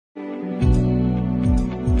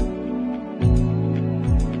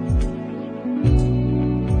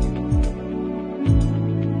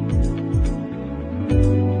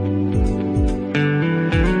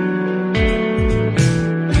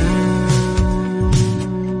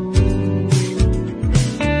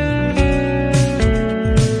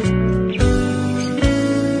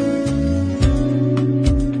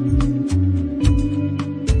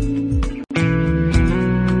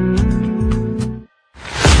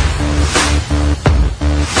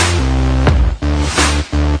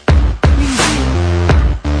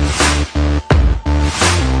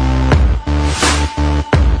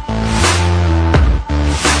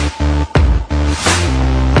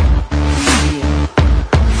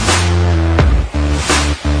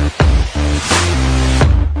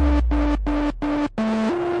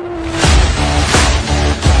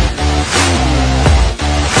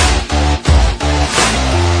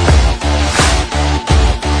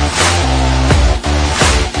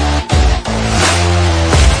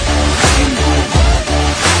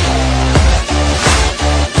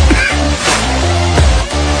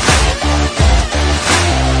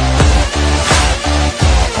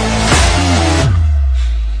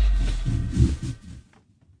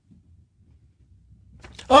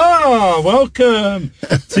Welcome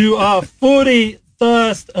to our 41st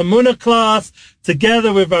Amunah class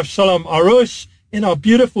together with Rav Shalom Arush in our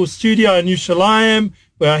beautiful studio in Yerushalayim.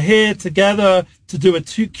 We are here together to do a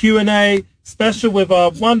Q&A special with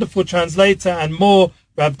our wonderful translator and more,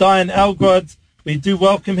 Rav Dayan Elgrod. We do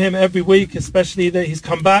welcome him every week, especially that he's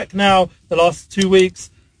come back now the last 2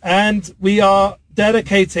 weeks. And we are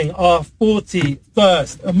dedicating our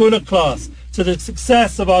 41st Amunah class to the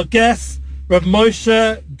success of our guests, Rav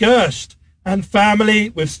Moshe, Gersht, and family,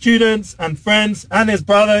 with students and friends, and his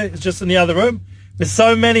brother, who's just in the other room, with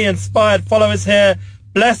so many inspired followers here.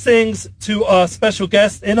 Blessings to our special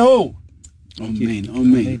guest in all. Amen,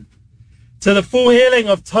 amen. To the full healing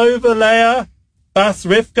of Tova Leah, Bas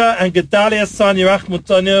Rivka, and Gedaliah's son, Yerach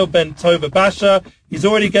Mutanil ben Tova Basha. He's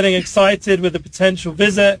already getting excited with the potential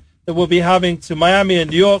visit that we'll be having to Miami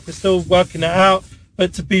and New York. We're still working it out.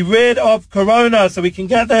 But to be rid of Corona so we can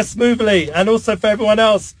get there smoothly, and also for everyone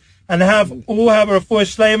else, and all have a refuah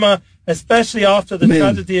shlema, especially after the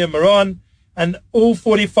tragedy in Meron, and all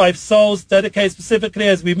 45 souls dedicated specifically,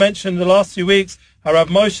 as we mentioned in the last few weeks, Harav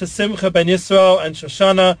Moshe Simcha ben Yisrael and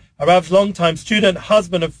Shoshana, Harav's longtime student,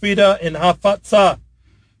 husband of Frida in Hafatza.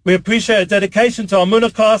 We appreciate a dedication to our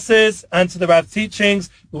Amunah classes and to the Rav teachings.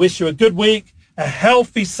 We wish you a good week, a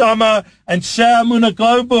healthy summer, and share Amunah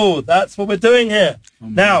Global. That's what we're doing here.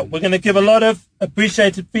 Now, we're going to give a lot of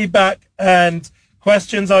appreciated feedback and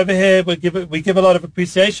questions over here. We give a lot of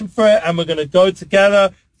appreciation for it, and we're going to go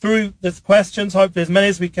together through these questions, hopefully as many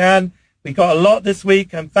as we can. We got a lot this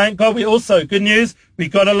week, and thank God good news, we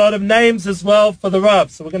got a lot of names as well for the Rav.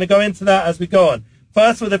 So we're going to go into that as we go on.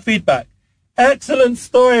 First with the feedback. Excellent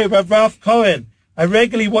story, Rav Ralph Cohen. I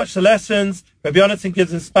regularly watch the lessons Rabbi Yonatan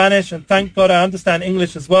gives in Spanish, and thank God I understand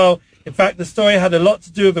English as well. In fact, the story had a lot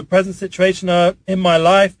to do with a present situation in my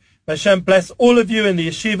life. May Hashem bless all of you in the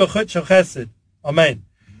Yeshiva Chut Shel Chesed. Amen.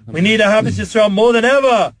 We need a Havis Yisrael more than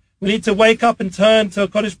ever. We need to wake up and turn to a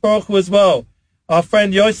Kodesh Baruch Hu as well. Our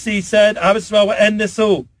friend Yossi said, Havis Yisrael will end this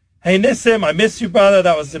all. Hey Nissim, I miss you, brother.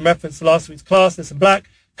 That was in reference to last week's class. Nissim Black,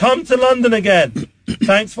 come to London again.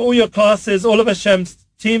 Thanks for all your classes. All of Hashem's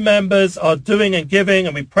team members are doing and giving,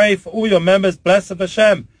 and we pray for all your members. Bless of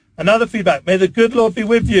Hashem. Another feedback. May the good Lord be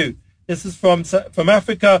with you. This is from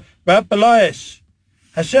Africa, Rab Balayesh.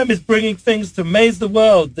 Hashem is bringing things to amaze the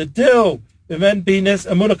world. The deal with Binis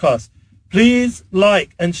and Munakas. Please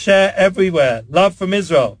like and share everywhere. Love from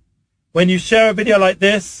Israel. When you share a video like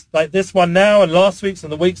this one now, and last week's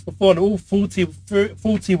and the weeks before, and all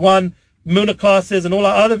 41 Muna classes and all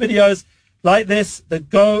our other videos like this that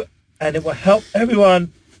go, and it will help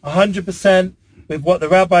everyone 100% with what the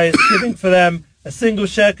rabbi is giving for them. A single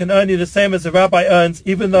share can earn you the same as the rabbi earns,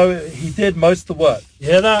 even though he did most of the work. You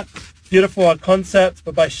hear that? Beautiful, our concept.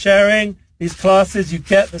 But by sharing these classes, you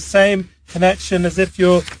get the same connection as if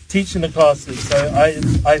you're teaching the classes. So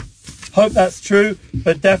I hope that's true,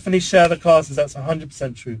 but definitely share the classes. That's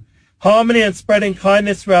 100% true. Harmony and spreading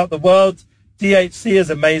kindness throughout the world. DHC is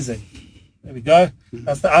amazing. There we go.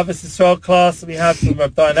 That's the Avis Yisrael class that we had from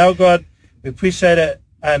Rav Dayan Elgrod. We appreciate it,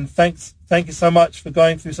 and thank you so much for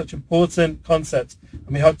going through such important concepts. And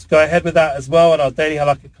we hope to go ahead with that as well in our daily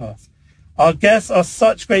halakha class. Our guests are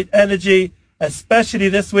such great energy, especially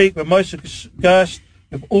this week with Moshe Gersht,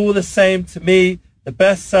 with All the Same to Me, the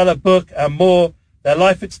bestseller book, and more. Their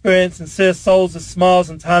life experience and sincere souls of smiles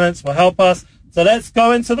and talents will help us. So let's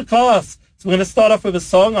go into the class. So we're going to start off with a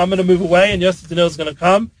song. I'm going to move away, and Yosef Danil is going to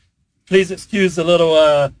come. Please excuse the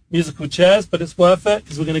little musical chairs, but it's worth it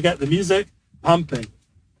because we're going to get the music pumping.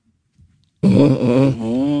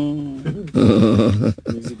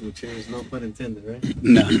 Musical chairs, no pun intended, right?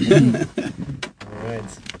 No. All right.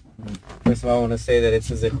 First of all, I want to say that it's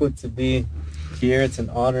a zechut to be here. It's an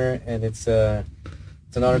honor, and it's an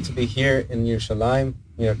honor to be here in Yerushalayim,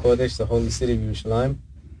 Mir Kodesh, the holy city of Yerushalayim.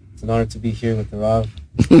 It's an honor to be here with the Rav.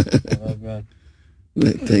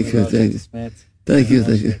 Thank you. Thank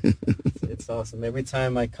you. It's awesome. Every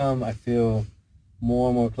time I come, I feel more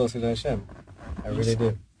and more closer to Hashem. I really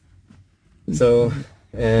do. So,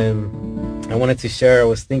 I wanted to share. I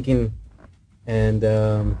was thinking, and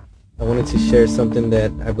I wanted to share something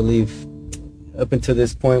that I believe, up until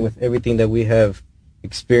this point, with everything that we have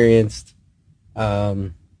experienced,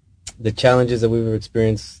 the challenges that we've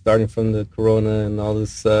experienced, starting from the corona and all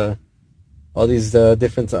these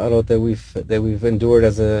different that we've endured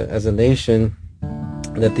as a nation.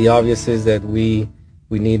 That the obvious is that we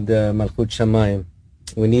need Malchut Shamayim.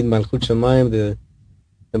 We need Malchut Shamayim, the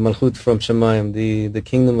Malchut from Shamayim, the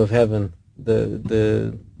kingdom of heaven,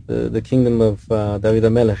 the kingdom of David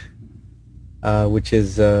HaMelech, which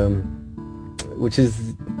is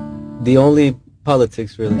the only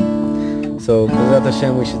politics really. So, B'ezrat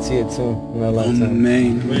Hashem, we should see it soon in our lifetime.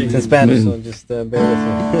 Amen. It's in Spanish, so just bear with me.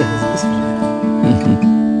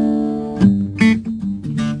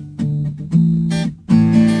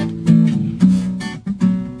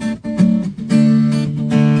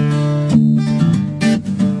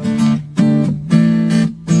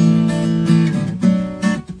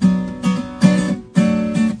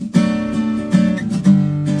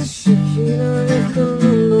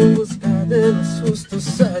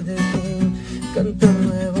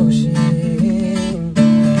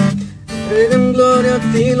 Entregan gloria a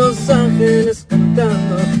ti los ángeles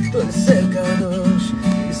cantando, tú eres el Kadosh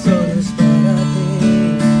y solo es para ti.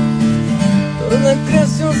 Toda la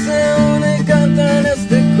creación se une y canta en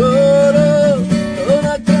este coro, toda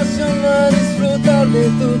la creación va a disfrutar de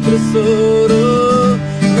tu tesoro.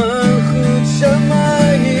 Malchut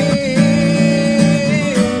Shamayim,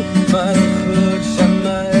 Malchut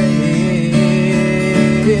Shamayim,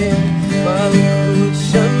 Malchut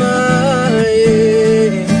Shamayim,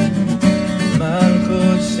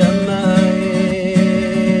 Malchut Shamayim.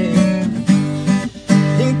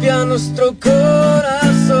 Limpia nuestro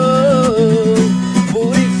corazón,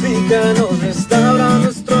 purifícanos, restaura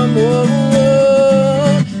nuestro amor.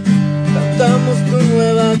 Cantamos tu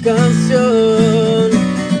nueva canción,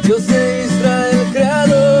 Dios de Israel,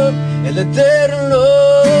 Creador, el Eterno.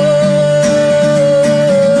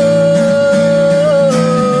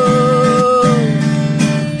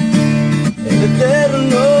 El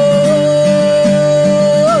Eterno.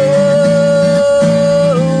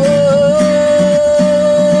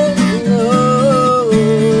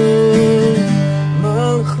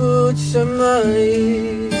 Malchut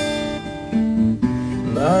Shamayim,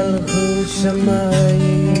 Malchut Shamayim,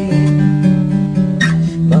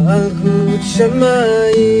 Malchut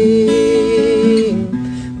Shamayim,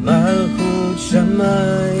 Malchut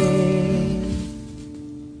Shamayim.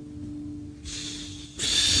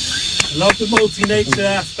 I love the multi-nature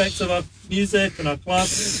aspects of our music and our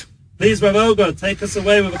classes. Please, Rav Olga, take us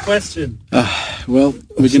away with a question. Well,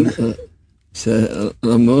 we're going to...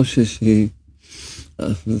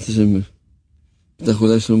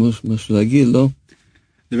 Moshe, משהו להגיד, לא?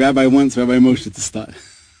 The rabbi wants Rabbi Moshe to start.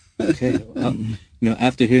 Okay,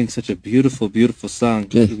 after hearing such a beautiful, beautiful song,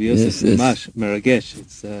 Yosef, Meragesh,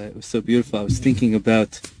 it was so beautiful. I was thinking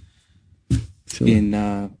about in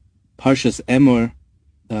Parshas Emor,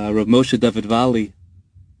 Rav Moshe David Vali, he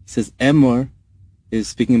says Emor is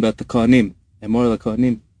speaking about the Kohanim, Emor la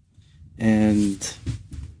Kohanim, and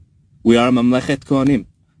we are Mamlechet Kohanim.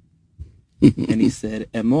 And he said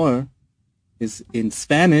Emor is in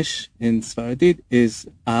Spanish, in Sfaradid, is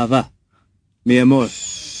Ahava, mi amor.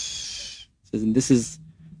 Says, and this is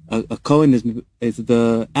a Kohen is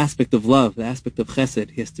the aspect of love, the aspect of Chesed.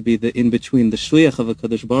 He has to be the in between. The Shliach of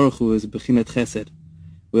HaKadosh Baruch Hu is Bechinat Chesed.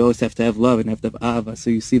 We always have to have love and have to have Ahava. So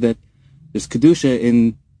you see that there's Kedusha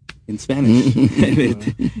in Spanish,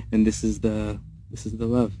 and this is the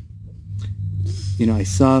love. I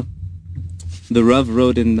saw the Rav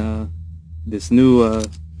wrote in this new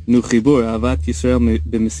Chibur, Ahavat Yisrael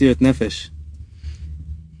b'Mesirat Nefesh.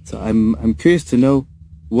 So I'm curious to know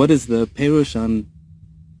what is the perush on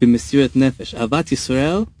b'Mesirat Nefesh. Ahavat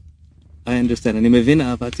Yisrael, I understand. Ani mevin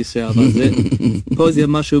Ahavat Yisrael. Pozia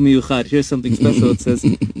mashu miyuchad. Here's something special. It says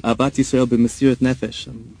Ahavat Yisrael b'Mesirat Nefesh.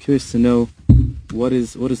 I'm curious to know what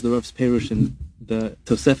is the Rav's perush in the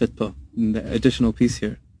Tosefet po, in the additional piece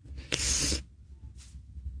here.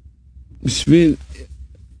 בשביל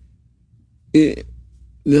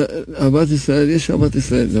אהבת ישראל, יש אהבת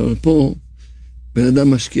ישראל, אבל פה בן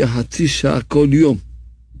אדם משקיע חצי שעה כל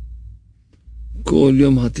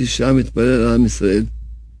יום חצי שעה מתפלל על עם ישראל,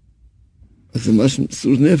 אז זה ממש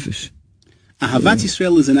מסירות נפש. Ahavat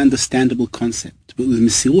Yisrael is an understandable concept, but with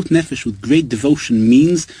Mesirut Nefesh, with great devotion,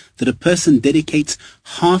 means that a person dedicates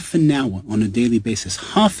half an hour on a daily basis,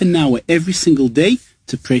 half an hour every single day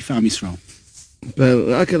to pray for Am Yisrael.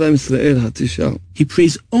 רק על עם ישראל חצי שעה. He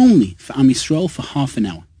prays only for Am Yisrael for half an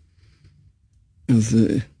hour. אז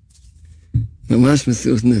ממש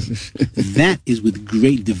מסירות נפש. That is with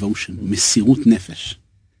great devotion, Mesirut Nefesh.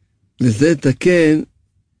 וזה תקן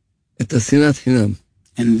את השנאת חינם.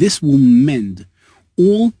 And this will mend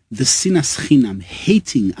all the sinas chinam,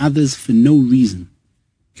 hating others for no reason.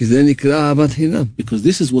 כי זה נקרא אהבת חינם. Because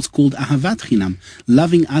this is what's called ahavat chinam,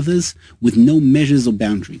 loving others with no measures or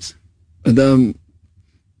boundaries. אדם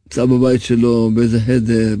נמצא בבית שלו, באיזה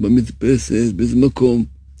חדר, במדפסת, באיזה מקום.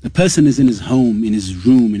 A person is in his home, in his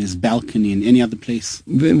room, in his balcony, in any other place.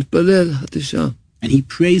 ומתפלל חצי שעה. And he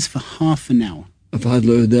prays for half an hour. אף אחד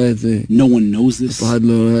לא יודע את זה. No one knows this. אף אחד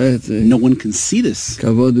לא רואה את זה. No one can see this.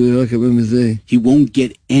 כבוד הוא לא יקבל מזה. He won't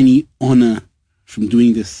get any honor from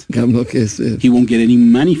doing this. גם לא כסף. He won't get any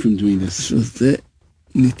money from doing this. שזה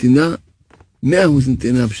נתינה, 100%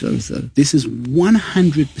 נתינה בשביל עם ישראל. This is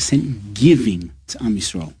 100% giving to Am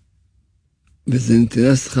Yisrael. וזה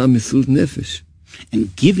נתינה שכר מסירות נפש.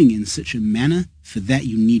 And giving in such a manner, for that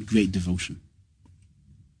you need great devotion.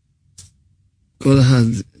 כל אחד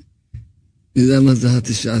יודע מה זה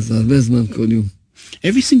התשעה, זה הרבה זמן כל יום.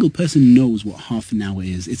 Every single person knows what half an hour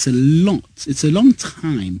is. It's a lot. It's a long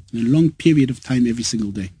time, a long period of time every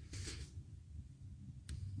single day.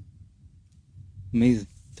 Amazing.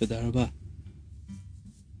 Toda rabah.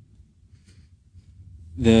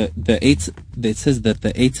 The eight, it says that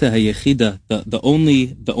the Eitza HaYechida, the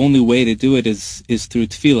only way to do it is through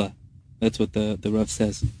tefillah. That's what the Rav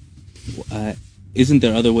says. Isn't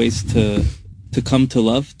there other ways to come to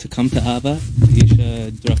love, to come to Ahava? Yesh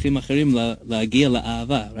drachim acherim la'agia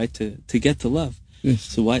la'ahava, right? To get to love. Yes.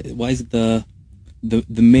 So why is the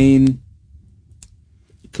main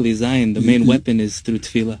kli zayin, the main weapon is through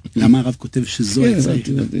tefillah? למה הרב כותב שזו העצה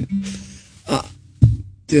היחידה?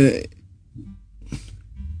 תראה,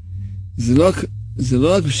 זה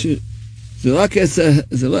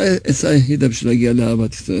לא העצה היחידה בשביל להגיע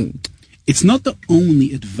לאהבת ישראל. It's not the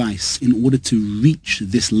only advice in order to reach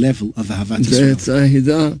this level of Ahavat זה Yisrael. העצה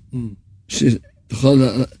היחידה שתוכל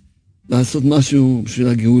לעשות משהו בשביל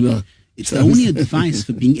הגאולה. It's the only advice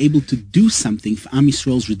for being able to do something for Am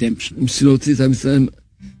Yisrael's redemption. בשביל להוציא את עם ישראל,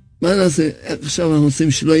 מה נעשה? עכשיו אנחנו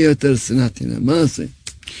עושים שלא יהיה יותר שנאת חינם, מה נעשה?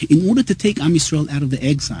 In order to take Am Yisrael out of the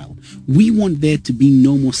exile, we want there to be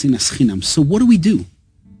no more sinas chinam. So what do?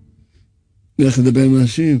 נלך לדבר עם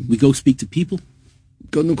אנשים. We go speak to people.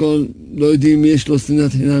 קודם כל, לא יודעים מי יש לו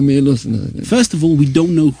שנאת חינם, מי לא שנאת חינם. First of all, we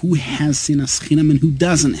don't know who has sinas chinam and who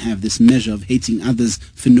doesn't have this measure of hating others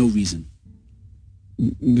for no reason.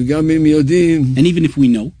 וגם אם יודעים, And even if we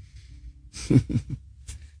know,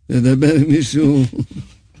 לדבר עם מישהו,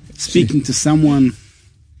 speaking to someone,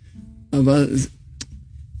 אבל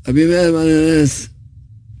רבי מאיר בעל הנס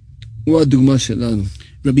הוא הדוגמה שלנו.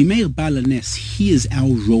 Rabbi Meir Baal HaNes, he is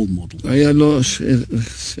our role model. היה לו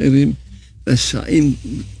שרים רשעים,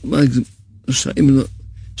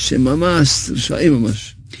 שממש רשעים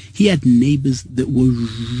ממש. He had neighbors that were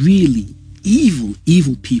really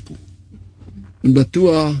evil people.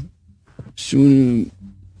 בטוח שהוא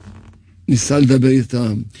ניסה לדבר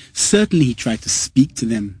איתם. Certainly he tried to speak to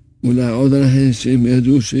them. אולי עוד אנשים שהם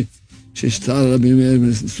ידעו שיש צער רבי מאיר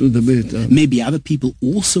וניסו לדבר איתם. Maybe other people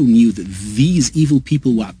also knew that these evil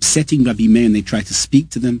people were upsetting Rabbi Meir and they tried to speak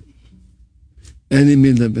to them. אין עם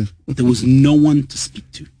מי לדבר. There was no one to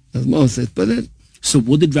speak to. אז מה עושה? התפלל. So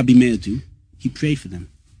what did Rabbi Meir do? He prayed for them.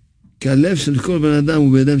 כי הלב של כל בן אדם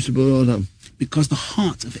הוא בידם של בורא עולם. Because the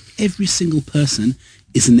heart of every single person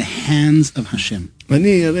is in the hands of Hashem.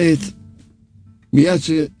 ואני הרי מיד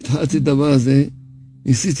שהתחלתי את הדבר הזה,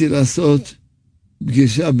 ניסיתי לעשות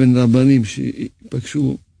פגישה בין רבנים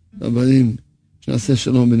שיפגשו רבנים, שנעשה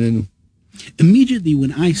שלום בינינו. Immediately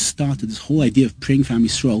when I started this whole idea of praying for Am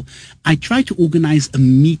Yisrael, I tried to organize a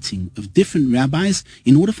meeting of different rabbis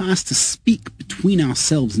in order for us to speak between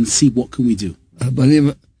ourselves and see what can we do. רבנים,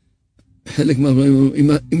 חלק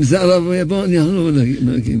מהרבנים, אם זה הרב יבוא, אנחנו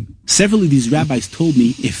נגיעים. Several of these rabbis told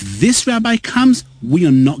me, if this rabbi comes, we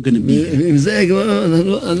are not going to be here. אם זה יגמר,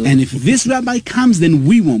 אנחנו... And if this rabbi comes, then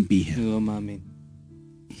we won't be here. לא מאמין.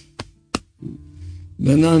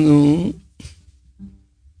 ואנחנו,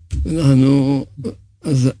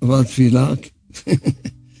 אז עבר תפילה,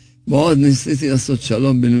 ועוד ניסיתי לעשות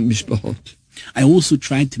שלום בין משפחות. I also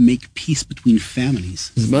tried to make peace between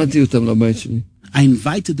families. הזמנתי אותם לבית שלי. I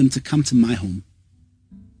invited them to come to my home.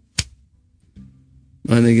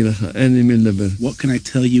 מה אני אגיד לך? אין לי מי לדבר. What can I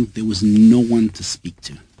tell you? There was no one to speak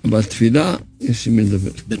to. אבל תפילה, יש לי מי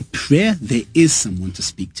לדבר. But prayer, there is someone to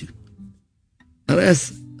speak to. הרי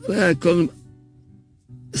כל...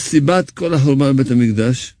 סיבת כל החורבן בבית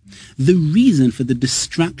המקדש, The reason for the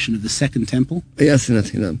destruction of the second temple היה שנאת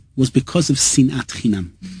חינם. was because of sinat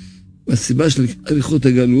chinam. והסיבה של אריכות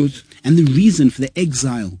הגלות, And the reason for the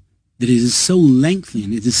exile, that it is so lengthy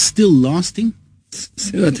and it is still lasting,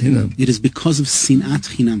 שנאת חינם. it is because of sinat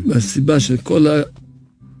chinam. והסיבה של כל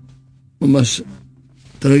ממש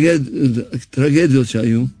טרגדיות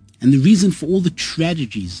שהיו, And the reason for all the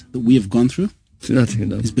tragedies that we have gone through שנאת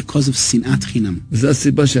חינם. is because of sinat chinam. וזו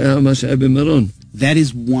הסיבה שהיה מה שהיה במירון. That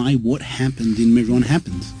is why what happened in Meron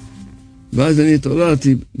happened. ואז אני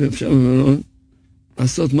התעוררתי שם במירון,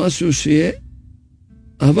 לעשות משהו שיהיה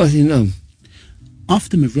אהבת חינם.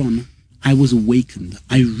 After Meron, I was awakened.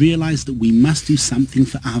 I realized that we must do something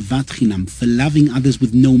for ahavat chinam, for loving others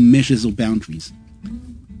with no measures or boundaries.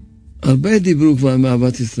 הרבה דיברו כבר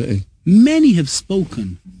מאהבת ישראל. Many have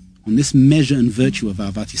spoken on this measure and virtue of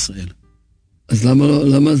Ahavat Israel. אז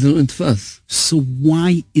למה זה לא נתפס? So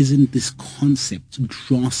why isn't this concept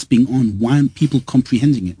grasping on? Why aren't people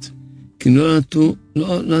comprehending it? כי לא נתנו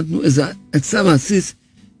איזה עצה מעשית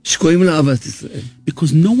שקוראים לה אהבת ישראל.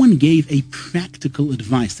 Because no one gave a practical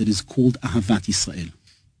advice that is called Ahavat Israel.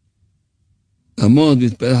 עמוד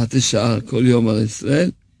מתפלל חצי שעה כל יום על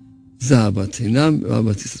ישראל, זה אהבת חינם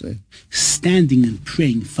ואהבת ישראל. Standing and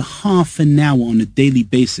praying for half an hour on a daily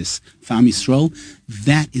basis for Am Yisrael,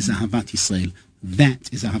 that is Ahavat Israel. That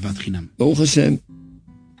is Ahavat Chinam. ברוך השם,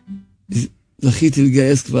 זכיתי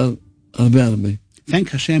לגייס כבר הרבה. Thank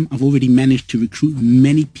Hashem, I've already managed to recruit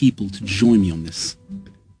many people to join me on this.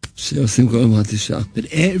 שעושים כל יום חצי שעה. That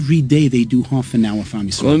every day they do half an hour for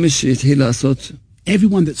Am כל Yisrael. מי שהתחיל לעשות,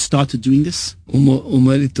 Everyone that started doing this, הוא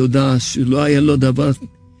אומר לי תודה שלא היה לו דבר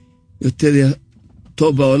יותר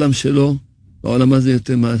טוב בעולם שלו, בעולם הזה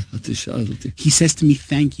יותר מהחצי שעה הזאת. he says to me,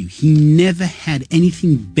 thank you. He never had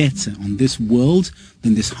anything better on this world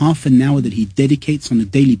than this half an hour that he dedicates on a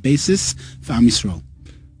daily basis for Am Yisrael.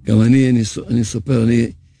 גם אני סופר,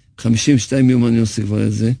 אני 52 יום אני עושה כבר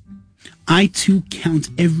את זה. I too count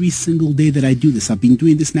every single day that I do this. I've been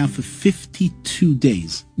doing this now for 52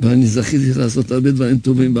 days. ואני זכיתי לעשות הרבה דברים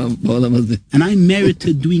טובים בעולם הזה. And I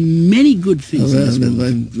merited doing many good things in this הרבה world.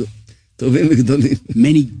 דברים טובים וגדולים.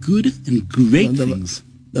 Many good and great things.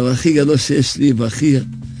 הדבר הכי גדול שיש לי והכי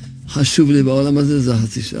חשוב לי בעולם הזה זה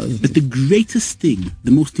החצי שעה הזאת. But the greatest thing,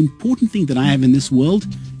 the most important thing that I have in this world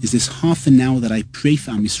is this half an hour that I pray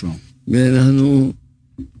for Am Yisrael. ואנחנו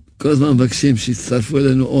כל הזמן מבקשים שיצטרפו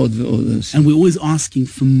אלינו עוד ועוד אנשים. And we're always asking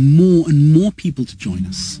for more and more people to join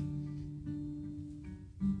us.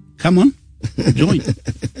 Come on, join.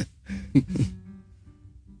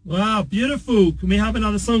 Wow, beautiful. Can we have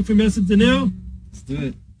another song from Yosef Daniel? Let's do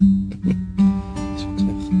it.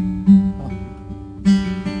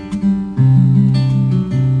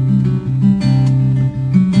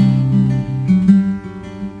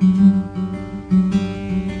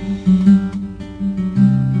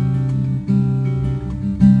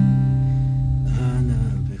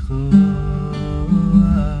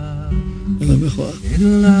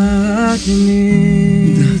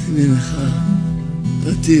 מדחתי ממך,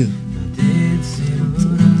 תתיר.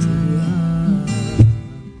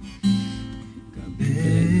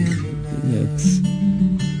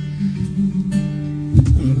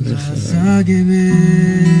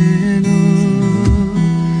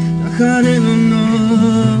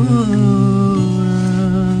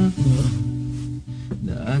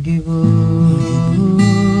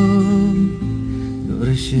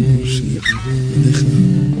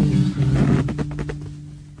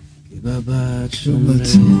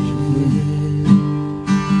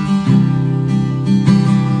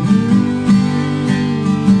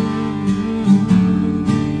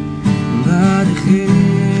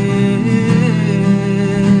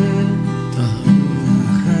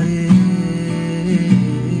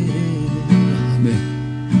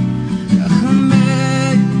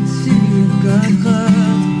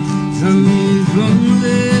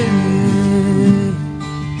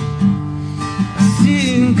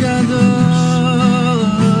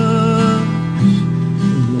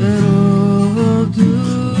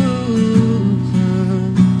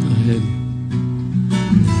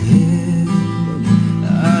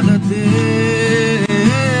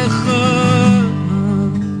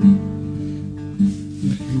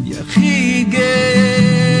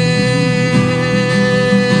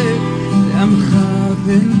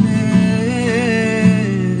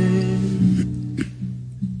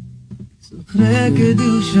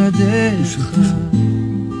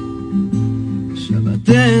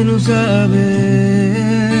 שבתנו סבל,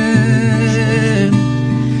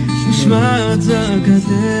 נשמע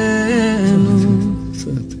צעקתנו,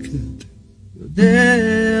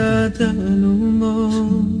 יודע תעלומו,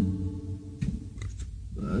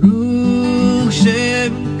 ברוך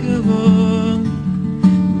שם כבוד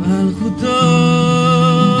מלכותו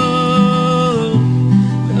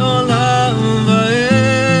לעולם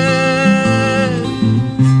ועד,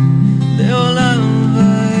 לעולם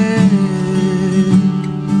ועד.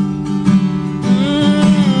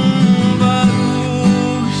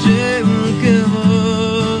 ברוך שם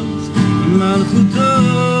כבוד מלכותו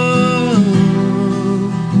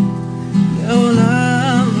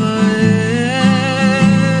לעולם ועד.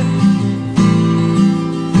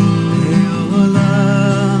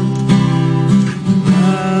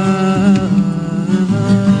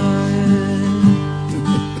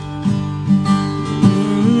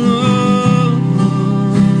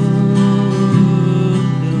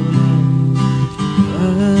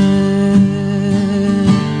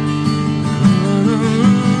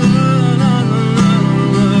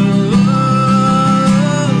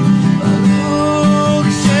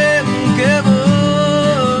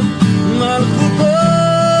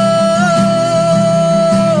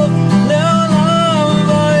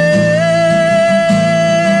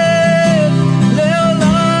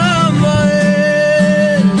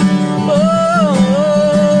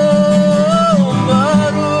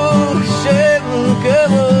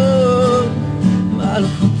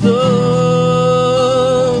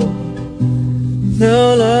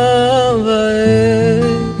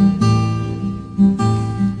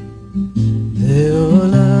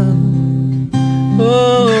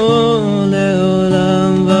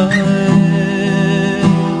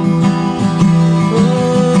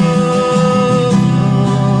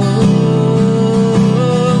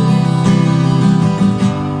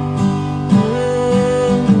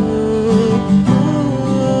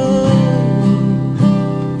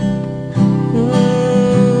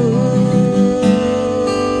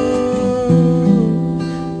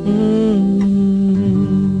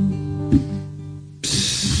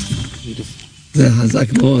 זה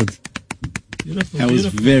חזק מאוד. Beautiful, That was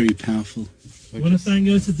beautiful. very powerful. I want to thank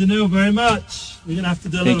Yosef Daniel very much. We're going to have to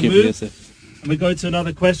do a Thank little you, move. Yosef. And we go to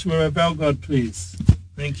another question with Belgard, please.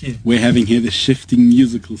 Thank you. We're having here the shifting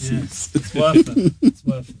musical Yes, scenes. it's worth it. It's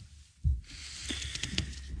worth it.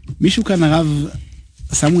 Mishu כאן הרב,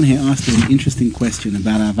 someone here asked an interesting question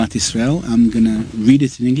about Ahavat Israel. I'm going to read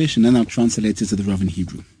it in English and then I'll translate it to the Rav in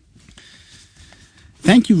Hebrew.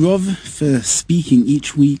 Thank you, Rav, for speaking each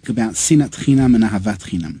week about Sinat Chinam and Ahavat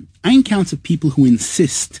Chinam. I encounter people who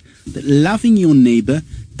insist that loving your neighbor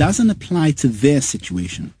doesn't apply to their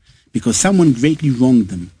situation because someone greatly wronged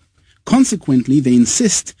them. Consequently, they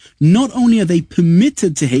insist not only are they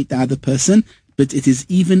permitted to hate the other person, but it is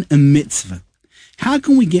even a mitzvah. How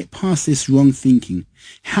can we get past this wrong thinking?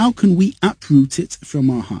 How can we uproot it from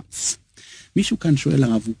our hearts? מישהו כאן שואל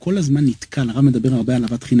הרב, הוא כל הזמן נתקל, הרב מדבר הרבה על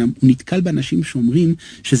אהבת חינם, הוא נתקל באנשים שאומרים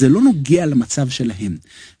שזה לא נוגע למצב שלהם.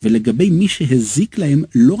 ולגבי מי שהזיק להם,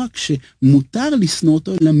 לא רק שמותר לשנוא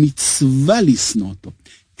אותו, אלא מצווה לשנוא אותו.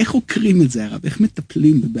 איך חוקרים את זה הרב? איך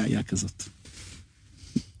מטפלים בבעיה כזאת?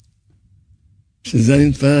 שזה אני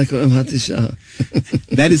מתפלל כל יום חצי שעה.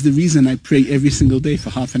 That is the reason I pray every single day for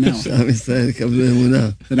half an hour. שעם ישראל יקבלו אמונה.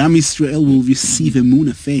 That Am Yisrael will receive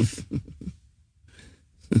emunah, faith.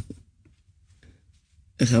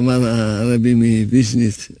 איך אמר הרבי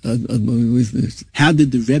מוויז'ניץ, אדמו"ר מוויז'ניץ. How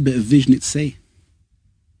did the Rebbe of Vizhnitz say?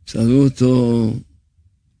 שאלו אותו,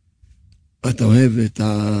 אתה אוהב את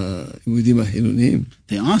היהודים החילונים?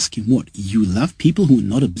 They ask him, what, you love people who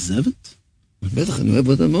are not observant? בטח, אני אוהב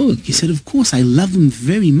אותם מאוד. He said, of course, I love them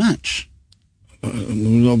very much.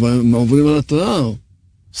 הם עוברים על התורה.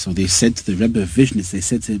 So they said to the Rebbe of Vizhnitz, they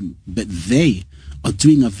said to him, but they are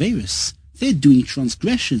doing Averis. They're doing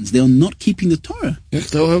transgressions. They are not keeping the Torah. איך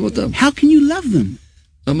אתה אוהב אותם? How can you love them?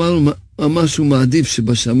 אמר שהוא מעדיף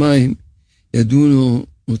שבשמיים ידונו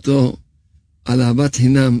אותו על אהבת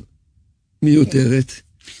חינם מיותרת,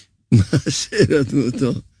 מאשר ידונו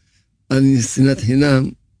אותו על שנאת חינם,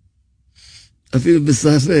 אפילו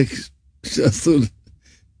בספק שאסור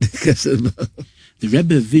לקשר בה. The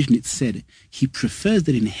Rebbe of Vizhnitz said he prefers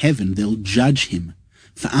that in heaven they'll judge him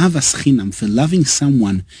for avas chinam, for loving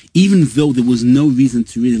someone, even though there was no reason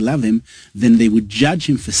to really love him, then they would judge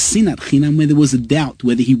him for sinat chinam, where there was a doubt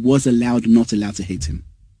whether he was allowed or not allowed to hate him.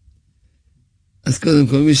 אז קודם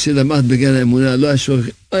כל, מי שלמד בגן האמונה, לא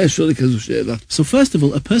היה שואל לי כזו שאלה. So first of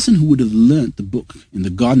all, a person who would have learnt the book in the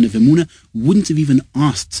Garden of Emunah wouldn't have even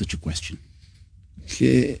asked such a question.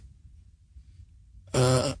 כי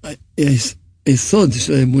היסוד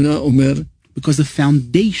של האמונה אומר, Because the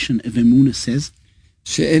foundation of Emunah says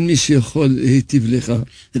שאין מי שיכול להיטיב לך,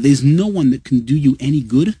 that there's no one that can do you any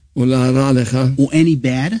good או להרע לך, or any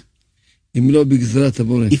bad אם לא בגזרת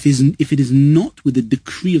הבורא. if it is not with the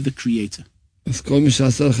decree of the Creator. אז כל מי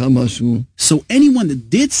שעשה לך משהו, So anyone that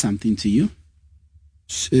did something to you,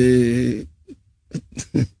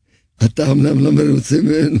 אתה אמנם לא מרוצה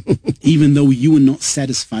ממנו, even though you were not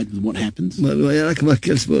satisfied with what happened, אבל הוא היה רק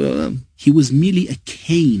מקל שבורא עולם. he was merely a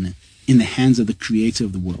cane in the hands of the Creator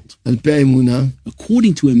of the world. על פי האמונה,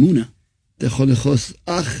 According to Emunah, אתה יכול לכעוס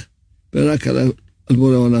אך ורק על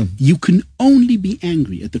בורא עולם. you can only be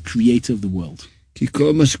angry at the Creator of the world. כי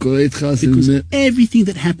כל מה שקורה איתך, Because everything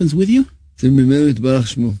that happens with you, זה ממנו יתברך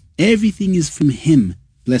שמו. everything is from Him.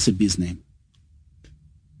 Blessed be His name.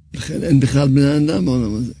 לכן אין בכלל בני אדם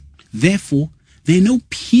בעולם הזה. Therefore, there are no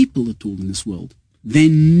people at all in this world.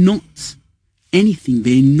 They're not anything.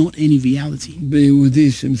 They're not any reality.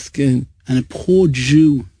 ביהודי שמסכן, And a poor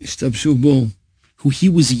Jew השתמשו בו, who he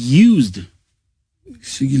was used,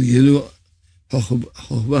 שגלגלו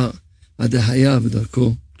חוכבה עד החיה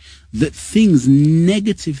בדרכו, that things,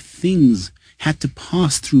 negative things, had to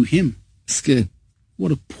pass through him. מסכן.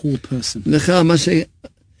 What a poor person. לך,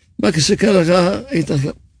 מה שקרה לך, היית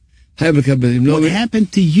חייב לקבל. What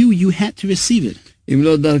happened to you, you had to receive it. אם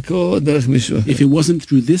לא דרכו, דרך מישהו אחר. If it wasn't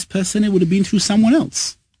through this person, it would have been through someone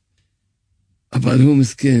else. אבל הוא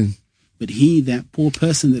מסכן. But he, that poor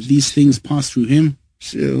person, that these things passed through him,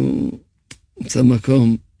 שהוא נמצא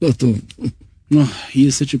מקום לא טוב. he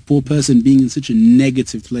is such a poor person being in such a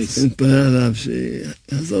negative place. נתפלל עליו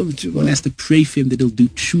שיעזור בתשובה. One has to pray for him that he'll do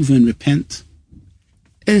tshuva and repent.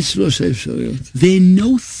 אין שלוש האפשרויות. There are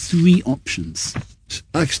no three options.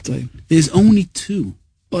 רק שתיים. There's only two.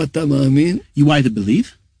 או אתה מאמין, You either believe,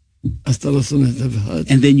 אז אתה לא שונא את אף אחד.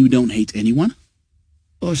 and then you don't hate anyone,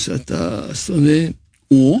 או שאתה שונא,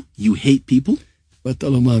 or you hate people, ואתה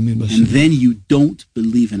לא מאמין בשם. and then you don't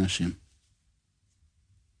believe in Hashem.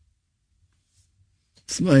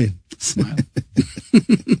 סמייל. Smile.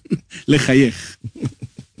 לחייך.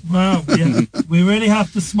 Wow, we really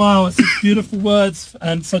have to smile at such beautiful words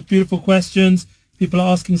and such beautiful questions. People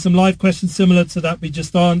are asking some live questions similar to that we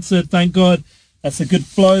just answered. Thank God. That's a good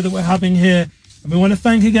flow that we're having here. And we want to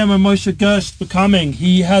thank again Moshe Gersht for coming.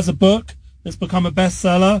 He has a book that's become a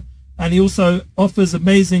bestseller, and he also offers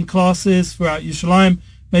amazing classes throughout Yerushalayim.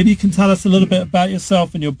 Maybe you can tell us a little bit about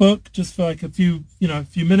yourself and your book, just for like a few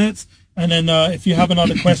minutes. And then if you have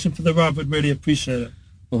another question for the Rav, we'd really appreciate it.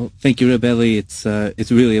 Well, thank you, Reb Eli.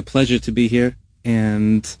 It's really a pleasure to be here.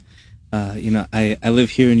 And, I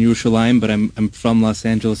live here in Yerushalayim, but I'm from Los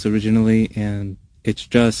Angeles originally, and it's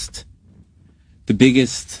just the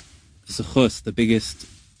biggest zechus, the biggest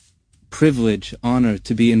privilege, honor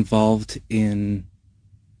to be involved in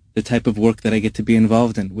the type of work that I get to be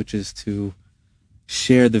involved in, which is to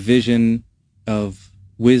share the vision of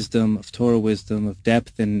wisdom, of Torah wisdom, of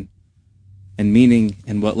depth and meaning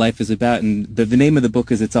and what life is about. And the name of the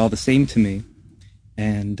book is It's All the Same to Me.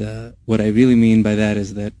 And what I really mean by that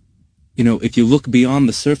is that, if you look beyond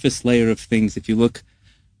the surface layer of things, if you look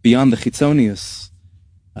beyond the chitzonius,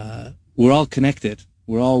 we're all connected.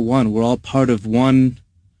 We're all one. We're all part of one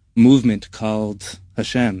movement called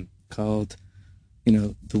Hashem, called,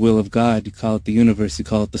 the will of God. You call it the universe. You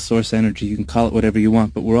call it the source energy. You can call it whatever you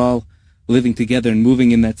want. But we're all living together and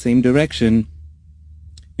moving in that same direction.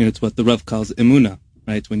 It's what the Rav calls emunah,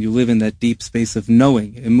 right? When you live in that deep space of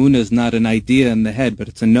knowing. Emunah is not an idea in the head, but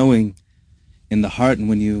it's a knowing in the heart. And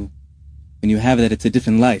when you have that, it's a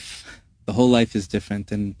different life. The whole life is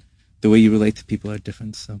different, and the way you relate to people are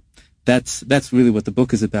different. So that's really what the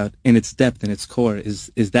book is about in its depth and its core,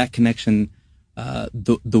 is that connection.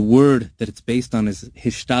 The word that it's based on is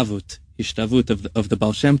hishtavut of the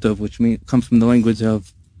Baal Shem Tov, which comes from the language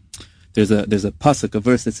of, there's a pasuk, a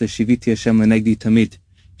verse that says, Shiviti Hashem lenegdi tamid.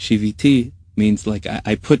 Shiviti means like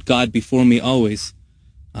I put God before me always,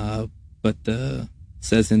 but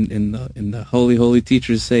says in the holy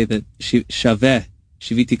teachers say that shaveh,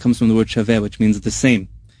 Shiviti comes from the word shaveh, which means the same.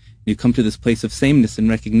 You come to this place of sameness and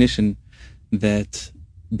recognition that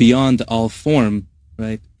beyond all form,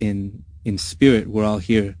 right, in spirit, we're all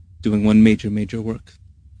here doing one major work.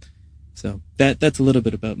 So that's a little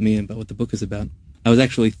bit about me and about what the book is about. I was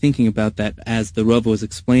actually thinking about that as the Rav was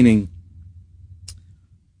explaining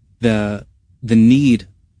the need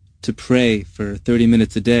to pray for 30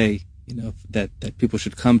 minutes a day, that people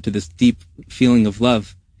should come to this deep feeling of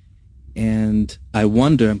love. And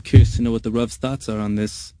I'm curious to know what the Rav's thoughts are on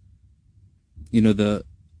this.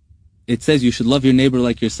 It says you should love your neighbor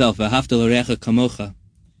like yourself. V'ahavta l'reacha kamocha.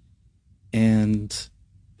 And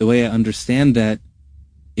the way I understand that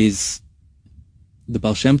is, the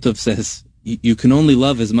Baal Shem Tov says, you can only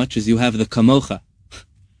love as much as you have the kamocha.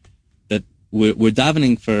 That we're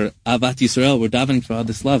davening for Avat Yisrael, we're davening for all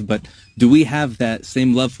this love, but do we have that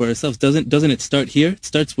same love for ourselves? Doesn't it start here? It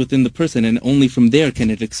starts within the person, and only from there can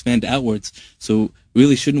it expand outwards. So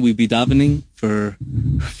really, shouldn't we be davening for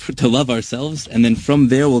to love ourselves, and then from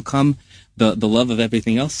there will come the love of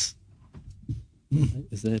everything else?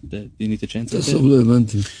 Is that you need to translate בסוף לא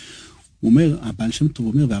הבנתי. הוא אומר, הבעל שם טוב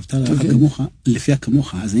אומר, ואהבת לרעך כמוך, לפי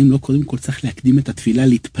הכמוך, אז האם לא קודם כל צריך להקדים את התפילה,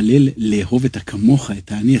 להתפלל, לאהוב את הכמוך,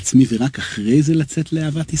 את האני עצמי, ורק אחרי זה לצאת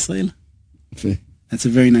לאהבת ישראל? יפה. That's a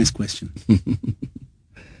very nice question.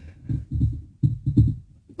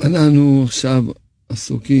 אנחנו עכשיו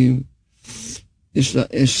עסוקים, יש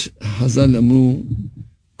חז"ל אמרו,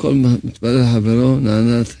 כל מתפלל חברו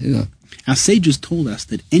נענה תחילה. Our sages told us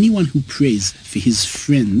that anyone who prays for his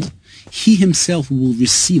friend, he himself will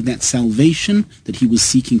receive that salvation that he was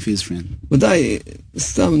seeking for his friend. ודאי,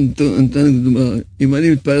 סתם נתן דוגמה, אם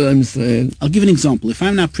אני מתפלל על ישראל, I'll give an example. If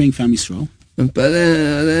I'm now praying for Am Yisrael,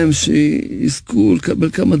 מתפלל עליהם שיזכו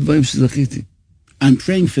לקבל כמה דברים שזכיתי. I'm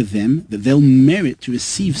praying for them that they'll merit to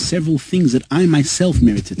receive several things that I myself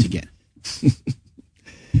merited to get.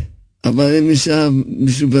 אבל אם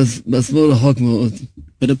מישהו בשמאל רחוק מאוד,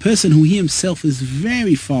 But a person who he himself is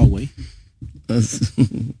very far away,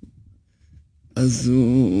 אז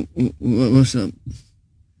הוא מה שם,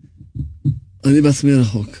 אני בעצמי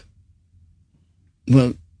רחוק,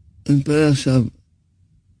 אבל אני מתפלל עכשיו,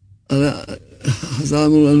 חז"ל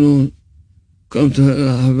אמרו לנו, כל מתפלל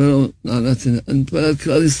החברו נענת, אני מתפלל על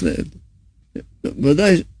כלל ישראל,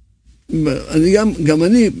 ודאי, גם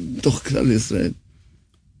אני בתוך כלל ישראל.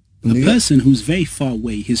 a person who's very far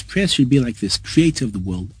away, his prayers should be like this: Creator of the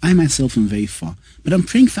world, I myself am very far, but I'm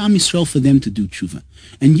praying for Am Yisrael for them to do tshuva.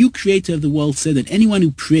 And you, Creator of the world, said that anyone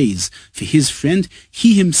who prays for his friend,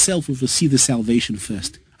 he himself will receive the salvation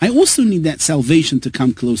first. I also need that salvation to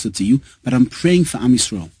come closer to you, but I'm praying for Am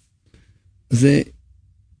Yisrael. זה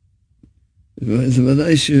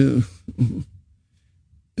ודאי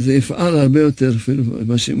זה יפעל הרבה יותר אפילו,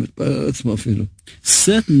 מה שמתפלל על עצמו אפילו.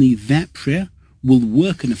 Certainly that prayer will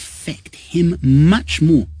work and affect him much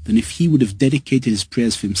more than if he would have dedicated his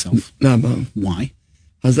prayers for himself. למה? Why?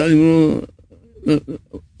 חז"ל אמרו,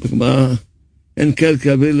 בגמרא, אין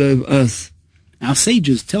קלקל בלא יבאס. Our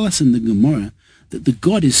sages tell us in the Gemara that the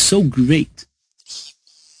God is so great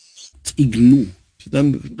to ignore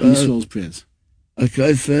Israel's prayers. על כלל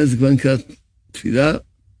ישראל זה כבר נקרא תפילה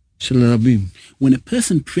של רבים. When a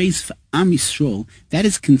person prays for Am Yisrael, that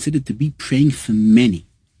is considered to be praying for many.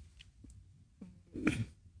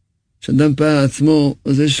 כשאדם פעל על עצמו,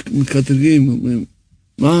 אז יש מקטרגים, אומרים,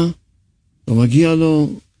 מה? לא מגיע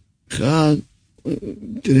לו, אחד,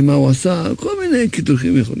 תראה מה הוא עשה, כל מיני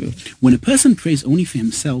קטרגים יכול להיות. When a person prays only for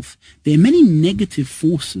himself, there are many negative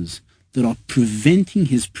forces that are preventing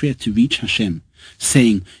his prayer to reach Hashem,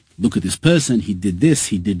 saying, look at this person, he did this,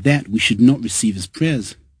 he did that, we should not receive his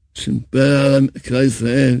prayers. But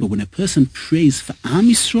when a person prays for Am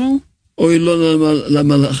Yisrael, אוי לו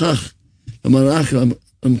למלאך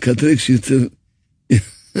המקטרג שיוצא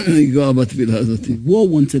לגוע בתפילה הזאת.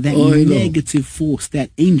 woe unto that negative force, that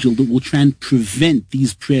angel that will try and prevent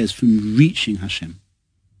these prayers from reaching Hashem.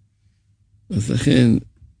 אז לכן,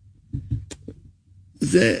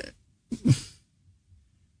 זה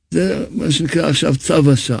מה שנקרא עכשיו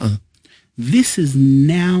צו השעה. This is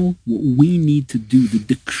now what we need to do, the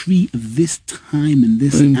decree of this time and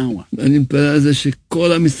this hour. אני מתפלל על זה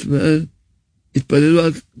שכל עם ישראל יתפללו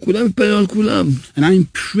על כולם, יתפללו על כולם. And I'm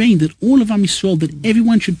praying that all of Am Yisrael, that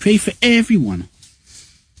everyone should pray for everyone.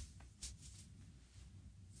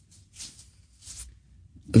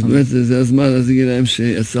 אז באמת זה הזמן להזכיר להם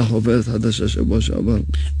שיצא חוברת חדשה שבוע שעבר.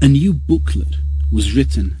 A new booklet was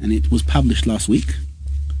written and it was published last week.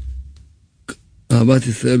 אהבת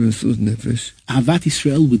ישראל במסירות נפש. אהבת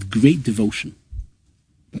ישראל with great devotion.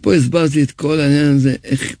 פה הסברתי את כל העניין הזה,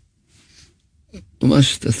 איך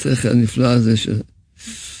ממש את השכל הנפלא הזה,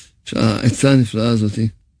 שהעצה הנפלאה הזאת.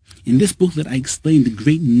 In this book that I explained the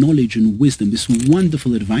great knowledge and wisdom, this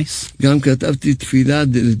wonderful advice. גם כתבתי תפילה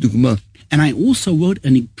לדוגמה. And I also wrote a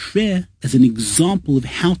prayer as an example of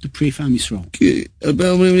how to pray for Am Yisrael. כי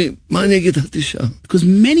הרבה אומרים לי, מה אני אגיד חצי שעה? Because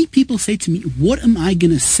many people say to me, what am I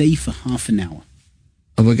going to say for half an hour?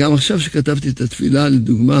 אבל גם עכשיו שכתבתי את התפילה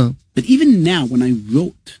לדוגמה, But even now, when I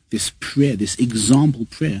wrote this prayer, this example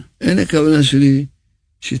prayer, אין הכוונה שלי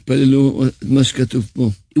שיתפללו את מה שכתוב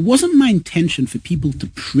פה. it wasn't my intention for people to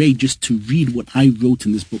pray just to read what I wrote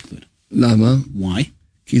in this booklet. למה? Why?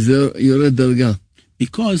 כי זה יורד דרגה.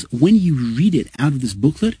 Because when you read it out of this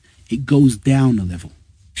booklet, it goes down a level.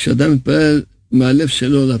 כשאדם מתפלל מהלב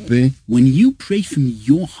שלו לפה, when you pray from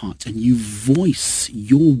your heart and you voice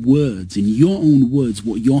your words in your own words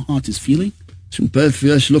what your heart is feeling, שמתפלל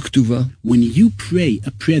תפילה שלא כתובה, when you pray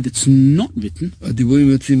a prayer that's not written, הדיבורים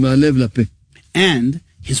יוצאים מהלב לפה. and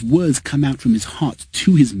his words come out from his heart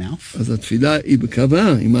to his mouth, אז התפילה היא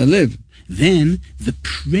בכוונה, היא מהלב. then the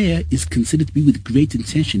prayer is considered to be with great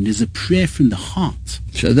intention. There's a prayer from the heart.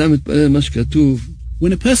 כשאדם מתפלל מה שכתוב,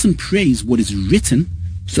 When a person prays what is written,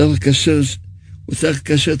 הוא צריך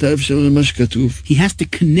לקשר את הלב שלו למה שכתוב. he has to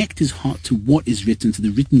connect his heart to what is written, to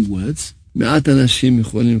the written words. מעט אנשים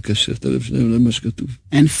יכולים לקשר את הלב שלהם למה שכתוב.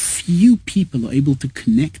 And few people are able to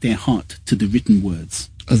connect their heart to the written words.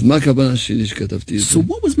 אז מה הכוונה שלי שכתבתי את זה? So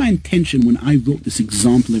what was my intention when I wrote this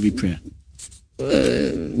exemplary prayer?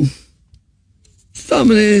 סתם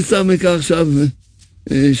אני שם לכך עכשיו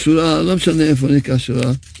שורה, לא משנה איפה אני אקח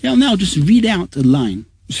שורה. I'll now just read out a line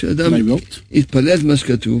שאדם that I wrote. יתפלל מה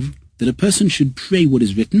שכתוב. That a person should pray what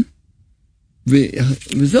is written.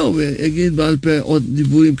 וזהו, ויגיד בעל פה עוד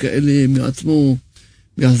דיבורים כאלה מעצמו,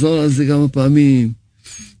 ויחזור על זה כמה פעמים,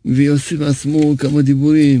 ויוסיף מעצמו כמה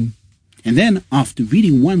דיבורים. And then, after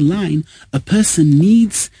reading one line, a person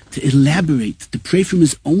needs to elaborate, to pray from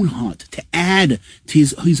his own heart, to add to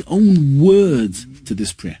his own words to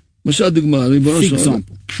this prayer. משל דוגמה, ריבונו For שלום,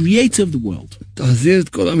 example, Creator of the world, תחזיר את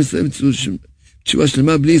כל עם ישראל תשובה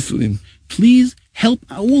שלמה בלי איסורים. please help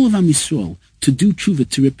all of Am Yisrael to do tshuva,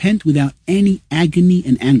 to repent without any agony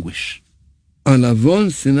and anguish. על עוון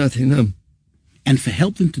שנאת חינם. And for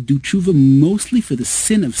help them to do tshuva mostly for the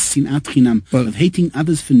sin of sinat chinam, of hating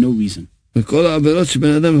others for no reason. וכל העבירות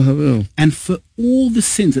שבין אדם וחברו. And for all the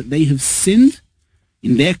sins that they have sinned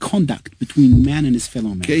in their conduct between man and his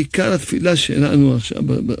fellow man. כי עיקר התפילה שלנו עכשיו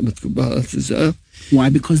בתקופה הצעה. Why?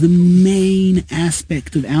 Because the main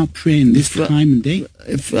aspect of our prayer in this time and day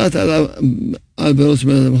אפרת על העבירות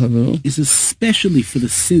שבין אדם וחברו. is especially for the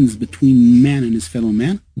sins between man and his fellow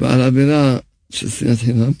man. ועל העבירה של שנאת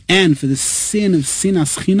חינם, and for the sin of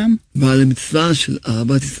sinas chinam, ועל המצווה של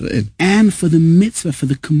אהבת ישראל. and for the mitzvah, for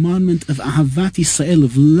the commandment of ahavat Yisrael,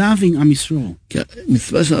 of loving Am Yisrael. כי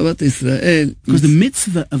המצווה של אהבת ישראל, Because the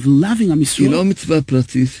mitzvah of loving Am היא לא Yisrael, מצווה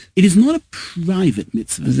פרטית, it is not a private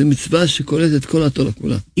mitzvah. זה מצווה שכוללת את כל התורה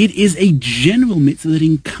כולה. It is a general mitzvah that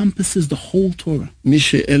encompasses the whole Torah. מי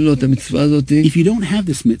שאין לו את המצווה הזאת, If you don't have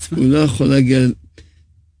this mitzvah, הוא לא יכול להגיע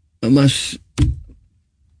ממש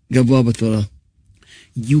גבוה בתורה.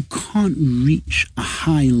 you can't reach a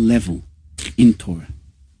high level in Torah.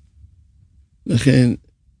 לכן,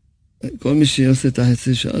 כל מי שעושה את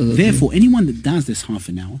החצי שעה הזאת, Therefore, anyone that does this half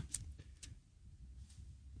an hour,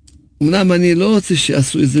 אמנם אני לא רוצה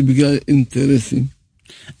שיעשו את זה בגלל אינטרסים,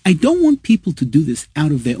 I don't want people to do this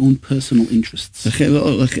out of their own personal interests. לכן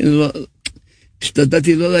לא,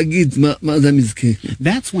 השתדלתי לא להגיד מה זה המזכה,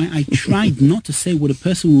 That's why I tried not to say what a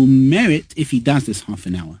person will merit if he does this half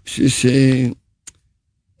an hour.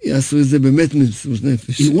 שיעשו את זה באמת במסירות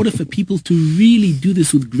נפש. In order for people to really do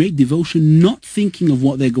this with great devotion, not thinking of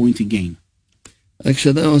what they're going to gain. רק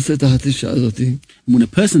כשאדם עושה את החצי שעה הזאת, When a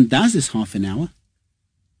person does this half an hour,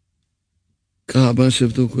 ככה הבעל שם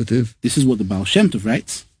טוב כותב, this is what the Baal Shem Tov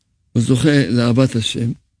writes, הוא זוכה לאהבת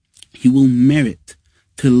השם, he will merit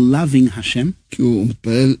to loving Hashem, כי הוא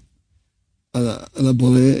מתפלל על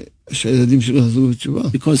הבורא שהילדים שלו יחזרו בתשובה.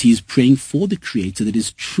 because he is praying for the Creator that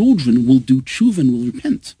his children will do tshuva and will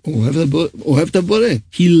repent. הוא אוהב את הבורא,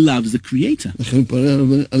 He loves the Creator, לכן הוא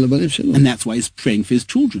מתפלל על הבנים שלו. and that's why he's praying for his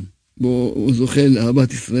children. הוא זוכה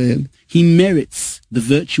לאהבת ישראל, He merits the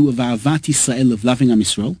virtue of Ahavat Yisrael, of loving Am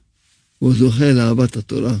Yisrael. הוא זוכה לאהבת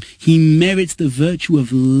התורה. He merits the virtue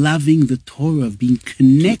of loving the Torah, of being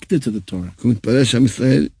connected to the Torah, הוא מתפלל שעם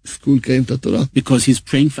ישראל יזכו לקיים את התורה. because he's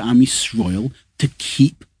praying for Am Yisrael to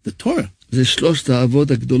keep the Torah. זה שלושת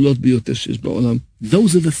האהבות הגדולות ביותר שיש בעולם.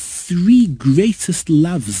 Those are the three greatest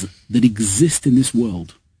loves that exist in this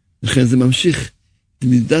world. לכן זה ממשיך את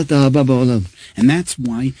מידת האהבה בעולם. And that's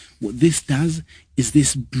why what this does is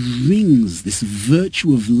this brings this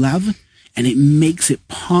virtue of love and it makes it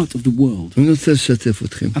part of the world. אני רוצה לשתף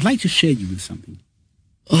אתכם. I'd like to share you with something.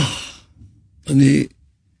 אני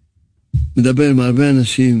מדבר עם הרבה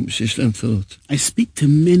אנשים שיש להם צרות. I speak to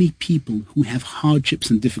many people who have hardships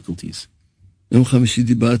and difficulties. יום חמישי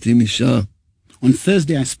דיברתי עם אישה, On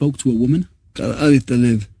Thursday I spoke to a woman. קרעה לי את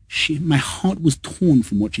הלב. My heart was torn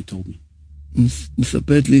from what she told me.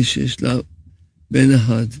 מספרת לי שיש לה בן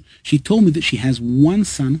אחד, She told me that she has one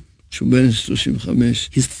son. שהוא בן 35,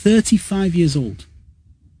 He's 35 years old.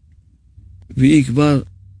 והיא כבר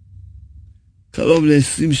קרוב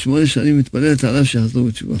ל-28 שנים מתפללת עליו שיחזור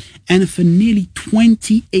בתשובה. And for nearly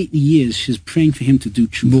 28 years she's praying for him to do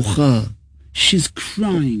tshuva. בוכה, She's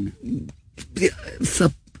crying.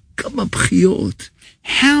 כמה בחיות.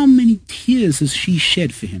 How many tears has she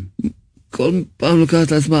shed for him? כל פעם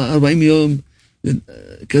לוקחת לעצמה 40 יום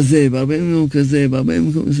כזה, ב-40 יום כזה, ב-40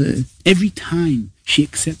 יום כזה. Every time she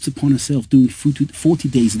accepts upon herself doing 40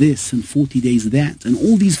 days this and 40 days that, and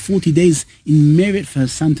all these 40 days in merit for her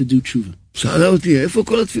son to do tshuva. שאלה אותי, איפה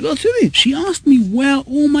כל התפילות שלי? She asked me, where are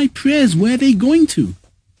all my prayers? Where are they going to?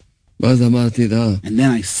 ואז אמרתי לה, And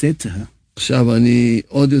then I said to her, עכשיו אני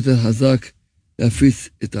עוד יותר חזק להפיץ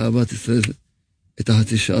את אהבת ישראל, את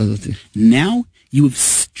החצי שעה הזאת. now you have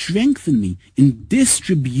strengthened me in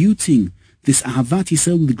distributing this Ahavat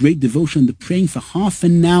Yisrael with great devotion, the praying for half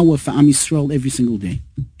an hour for Am Yisrael every single day.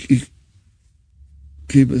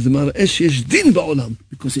 כי זה מראה שיש דין בעולם.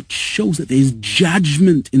 Because it shows that there is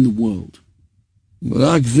judgment in the world.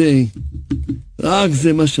 רק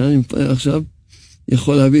זה מה שאני מפעל עכשיו,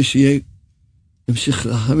 יכול להביא שיהיה המשך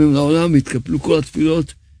רחמים לעולם, והתקפלו כל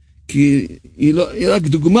התפילות, כי היא רק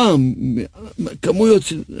דוגמה, כמויות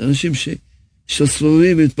של אנשים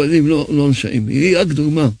שסבורים ומתפללים לא נשאים, היא רק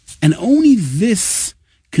דוגמה. And only this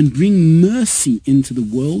can bring mercy into the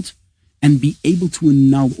world and be able to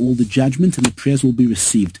annul all the judgment, and the prayers will be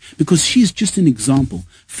received. Because she is just an example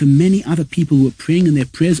for many other people who are praying and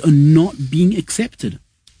their prayers are not being accepted.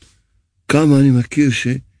 כמה אני מכיר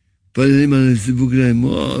שפללים על זיווג להם.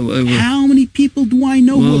 How many people do I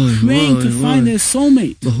know who are praying to find their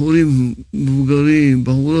soulmate? בחורים מבוגרים,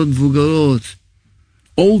 בחורות מבוגרות.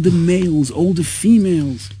 Older males, older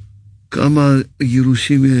females. כמה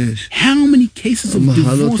גירושים יש. How many cases of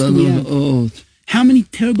מחלות divorce do we have? הנוראות. How many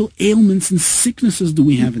terrible ailments and sicknesses do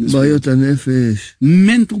we have in this world? בעיות הנפש.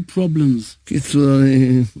 Mental problems. קיצור,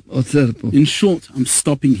 אני עוצר פה. In short, I'm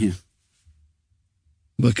stopping here.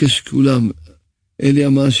 מבקש כולם, אלי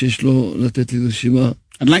אמר שיש לו לתת לי רשימה.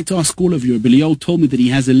 I'd like to ask all of you, Belial told me that he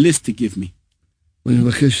has a list to give me. ואני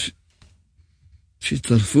מבקש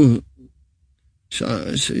שיצטרפו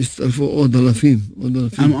שיצטרפו עוד אלפים.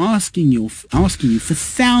 I'm asking you for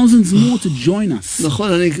thousands more to join us.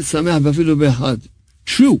 נכון, אני שמח ואפילו באחד.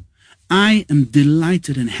 True, I am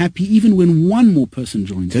delighted and happy even when one more person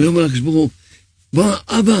joins. כי אני אומר לקדוש ברוך הוא, בוא,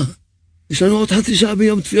 אבא, יש לנו עוד חצי שעה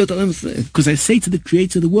ביום תפילות על עם ישראל. Because I say to the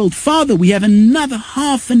creator of the world, Father, we have another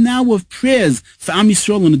half an hour of prayers for Am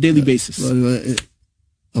Yisrael on a daily basis.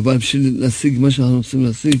 אבל בשביל להשיג מה שאנחנו רוצים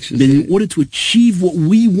להשיג, But in order to achieve what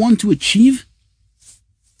we want to achieve,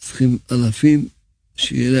 צריכים אלפים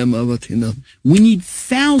שיהיה להם אהבת חינם. we need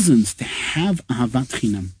thousands to have ahavat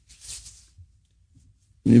chinam.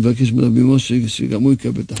 אני מבקש מרבי משה שגם הוא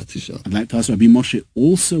יקבל את החצי שעה. I'd like to ask Rabbi Moshe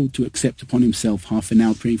also to accept upon himself half an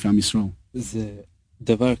hour praying for Am Yisrael.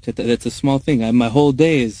 That's a small thing. My whole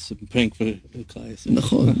day is praying for Klal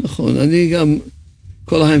Yisrael. נכון. אני גם,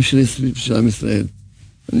 כל החיים שלי סביב של עם ישראל.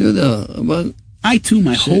 אני יודע, אבל... I too,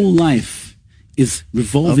 my whole life is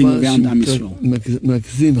revolving around Am Yisrael.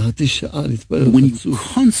 מרכזים חצי שעה להתפלל When you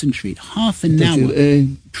רצוף. concentrate half an hour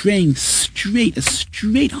praying straight, a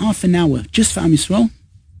straight half an hour just for Am Yisrael,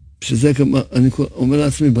 שזה אני אומר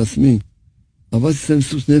לעצמי בעצמי, אהבת ישראל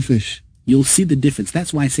מסירות נפש. you'll see the difference.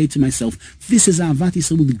 That's why I say to myself, this is Ahavat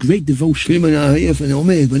Yisrael with great devotion. אם אני עייף, אני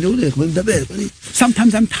עומד, ואני הולך, ואני מדבר,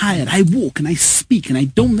 Sometimes I'm tired. I walk and I speak and I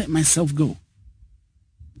don't let myself go.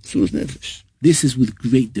 מסירות נפש. This is with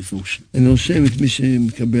great devotion. אני רושם את מי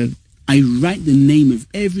שמקבל. I write the name of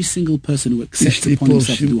every single person who accepts upon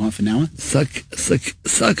himself to do half an hour.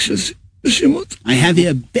 שק של רשימות. I have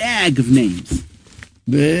here a bag of names.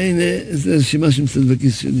 והנה, זו רשימה שנמצאת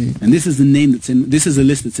בכיס שלי. And this is the name this is a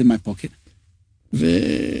list that's in my pocket.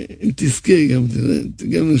 ואם תזכה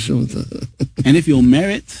גם נרשום אותה. And if you'll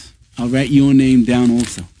merit, I'll write your name down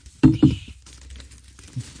also.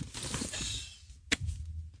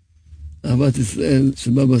 אהבת ישראל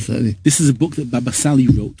של בבא סאלי. This is a book that Baba Sali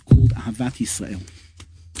wrote called Ahavat Yisrael.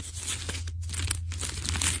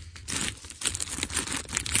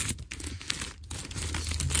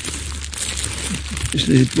 יש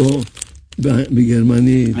לי פה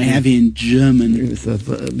בגרמנית. I have in German,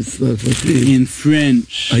 בספרדית. in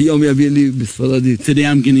French. היום יביא לי בספרדית. Today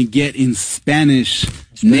I'm going to get in Spanish.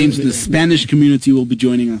 Names of the Spanish community will be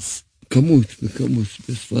joining us. כמות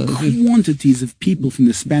בספרדית. Quantities of people from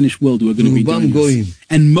the Spanish world who are going to be רובם joining גויים. us.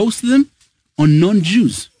 And most of them are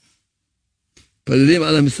non-Jews. פללים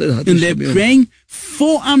על עם ישראל חצי And שעה they're ביום. praying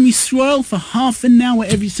for Am Yisrael for half an hour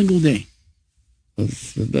every single day. אז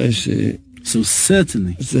ודאי שזה So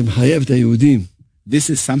certainly, מחייב את היהודים. this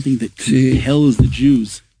is something that compels the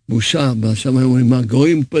Jews. בושה, בשמיים אומרים, מה,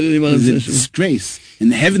 גויים מתפללים על עם It's a ישראל? disgrace. In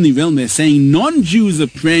the heavenly realm, they're saying non-Jews are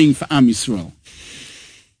praying for Am Yisrael.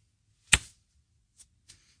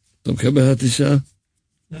 אתה מקבל חצי שעה?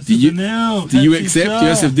 Do you accept,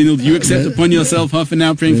 Yosef Dinil, do you accept upon yourself half an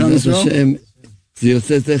hour praying for Am בעזרת Yisrael? השם, זה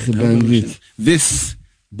יוצא תכף באנגלית. This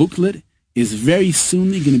booklet is very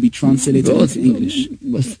soon going to be translated into English,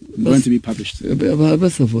 going to be published, בהרבה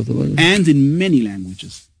שפות, אבל... and in many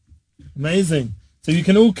languages. Amazing. So you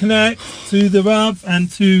can all connect to the Rav and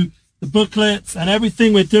to the booklets and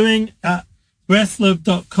everything we're doing at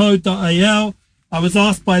breslov.co.il. I was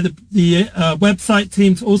asked by the website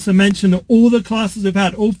team to also mention that all the classes we've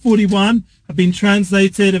had, all 41, have been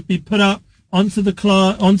translated, have been put up onto the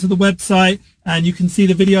website, and you can see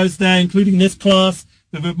the videos there, including this class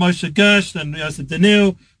with Moshe Gersht and Yosef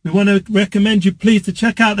Daniel. We want to recommend you please to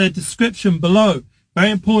check out their description below.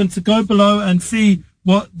 Very important to go below and see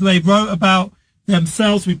what they wrote about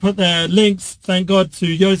themselves. We put their links, thank God, to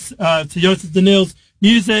Yosef Daniel's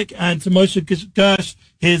music and to Moshe Gersht,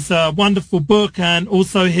 his wonderful book, and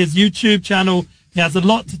also his YouTube channel. He has a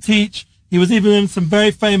lot to teach. He was even in some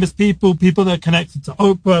very famous people that are connected to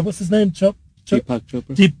Oprah. What's his name? Deepak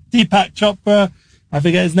Chopra. Deepak Chopra. I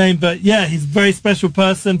forget his name, but yeah, he's a very special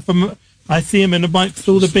person. I see him in amongst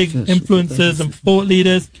all the big influencers and thought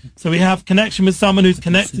leaders. So we have connection with someone who's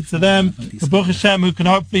connected to them, Baruch Hashem, who can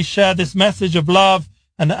hopefully share this message of love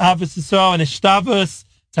and Ahavas Yisrael and Ishtavus,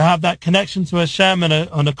 to have that connection to Hashem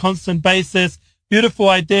on a constant basis. Beautiful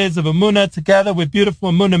ideas of Emunah together with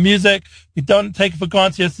beautiful Emunah music. We don't take it for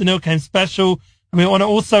granted. Yasinil came special. And we want to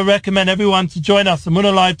also recommend everyone to join us at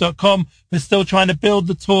emunahlive.com. We're still trying to build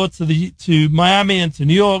the tour to Miami and to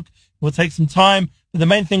New York. It will take some time. But the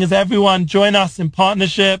main thing is everyone join us in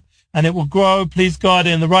partnership, and it will grow, please God,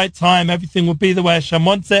 in the right time. Everything will be the way Hashem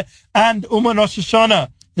wants it. And Rosh Hashanah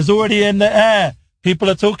is already in the air. People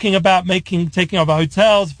are talking about taking over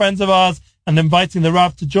hotels, friends of ours, and inviting the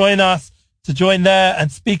Rav to join us, to join there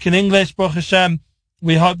and speak in English, Baruch Hashem.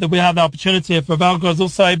 We hope that we have the opportunity. If Rav Algar is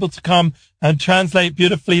also able to come and translate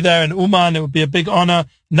beautifully there in Uman, it would be a big honor.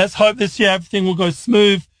 And let's hope this year everything will go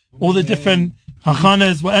smooth. All the different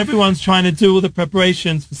Hachanas, what everyone's trying to do, all the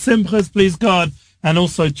preparations for Simchas, please God, and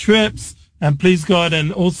also trips, and please God,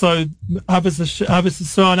 and also Avos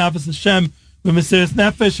Yisrael and Avos Hashem with Mesiras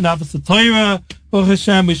Nefesh and Avos Torah, Baruch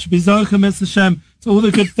Hashem, we should be Zochem Es Hashem, so all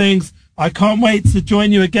the good things. I can't wait to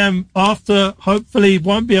join you again after, hopefully it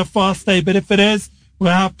won't be a fast day, but if it is,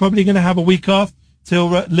 we're probably going to have a week off till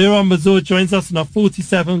Liron Mazur joins us in our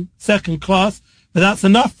 47-second class. But that's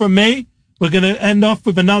enough from me. We're going to end off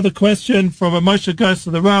with another question from a Moshe Gersht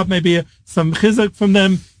to the Rav, maybe some chizuk from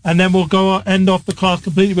them, and then we'll end off the class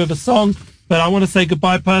completely with a song. But I want to say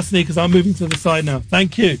goodbye personally because I'm moving to the side now.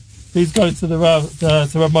 Thank you. Please go to the Rav,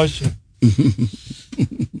 to Rav Moshe.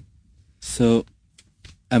 So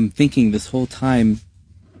I'm thinking this whole time,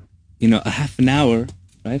 a half an hour,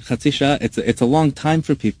 right? Chatzi shah, it's a long time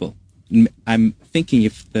for people. I'm thinking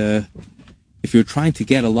if you're trying to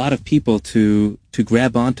get a lot of people to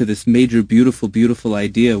grab onto this major, beautiful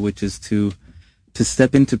idea, which is to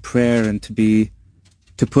step into prayer and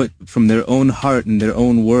to put from their own heart and their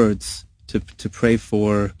own words to pray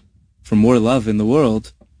for more love in the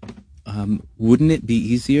world, wouldn't it be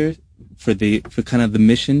easier for kind of the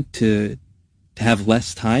mission to have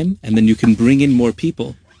less time, and then you can bring in more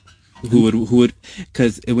people who would,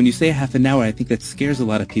 because when you say half an hour, I think that scares a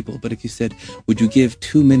lot of people. But if you said, would you give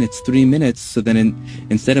 2 minutes, 3 minutes, so then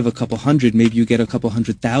instead of a couple hundred, maybe you get a couple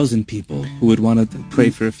 100,000 people who would want to pray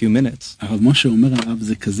for a few minutes. הרב משה אומר, הרב,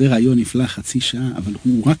 זה כזה רעיון נפלא, חצי שעה, אבל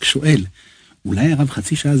הוא רק שואל, אולי הרב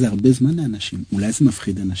חצי שעה זה הרבה זמן לאנשים, אולי זה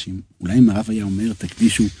מפחיד אנשים, אולי אם הרב היה אומר,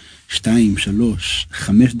 תקדישו 2, 3,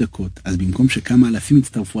 5 דקות, אז במקום שכמה אלפים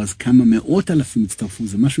יצטרפו, אז כמה מאות אלפים יצטרפו,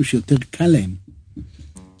 זה משהו שיותר קל להם.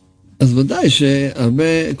 אז ודאי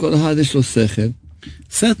שהרבה, כל אחד יש לו שכל.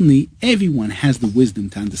 Certainly, everyone has the wisdom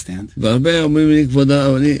to understand. והרבה אומרים לי,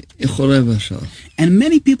 כבודה, אני יכול רבע שעה. And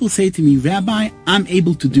many people say to me, Rabbi, I'm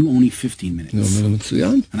able to do only 15 minutes. אני אומר,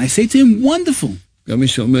 מצוין. And I say to him, wonderful. גם מי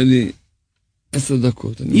שאומר לי, 10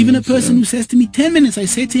 דקות. Even a person who says to me 10 minutes, I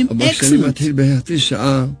say to him, אבל כשאני excellent. מתחיל בחצי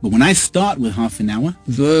שעה, But when I start with half an hour,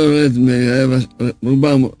 זה לא יורד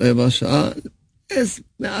מרובם רבע שעה,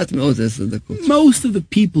 מעט מאוד 10 דקות. most of the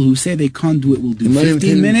people who say they can't do it will do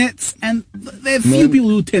 15 minutes, and there are few people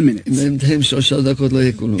who do 10 minutes. אם מתחילים 3 דקות לא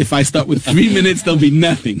יהיה כלום. If I start with 3 minutes, there'll be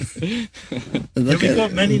nothing. Yeah, we've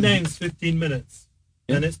got many names, 15 minutes.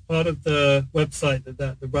 And it's part of the website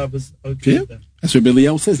that the Rav was okay with that. As Rabbi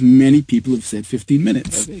Eliyahu says, many people have said 15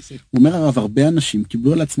 minutes. הוא אומר הרב, הרבה אנשים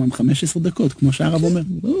קיבלו על עצמם 15 דקות, כמו שהרב אומר.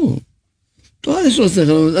 טוב, יש לו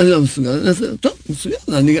שכל, אני לא מסוגל. טוב, מסוגל,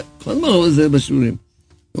 אני כל הזמן רואה את זה בשיעורים.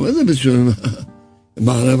 רואה את זה בשיעורים.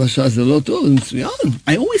 ברבע שעה זה לא טוב, זה מצוין.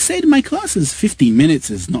 I always say to my classes, 15 minutes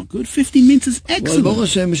is not good, 15 minutes is excellent. ברוך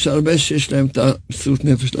השם, יש הרבה שיש להם את המסירות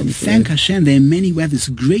נפש לעם ישראל. Thank Hashem, there are many who have this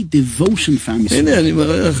great devotion for עם ישראל. הנה, אני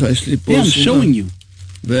מראה לך, יש לי פה I'm showing you.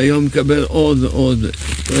 והיום מקבל עוד ועוד,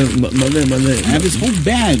 מלא. I have this whole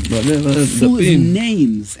bag full of דפים.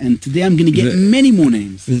 names, and today I'm going to get many more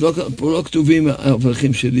names. פה לא כתובים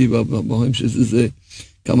האברכים שלי והבחורים שזה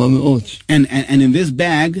כמה מאות. And in this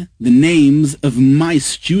bag, the names of my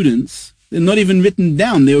students, they're not even written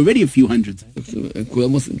down. They're already a few hundred.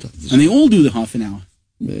 כולם עושים את זה. And they all do the half an hour.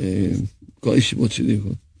 כל הישיבות שלי.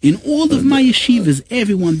 In all of my yeshivas,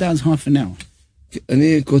 everyone does half an hour.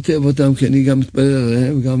 אני כותב אותם כי אני גם מתפלל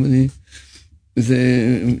עליהם, וגם אני...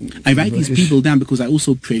 I write these people down because I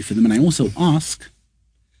also pray for them, and I also ask...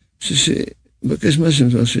 מבקש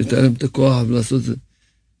מהשם שייתן להם את הכוח ולעשות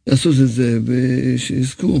את זה,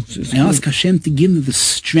 ושיזכו. I ask Hashem to give them the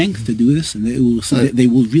strength to do this, and they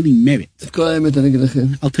will really merit. את כל האמת אני אגיד לכם.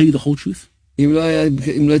 I'll tell you the whole truth. אם לא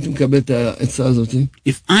הייתי מקבל את העצה הזאת,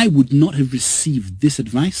 if I would not have received this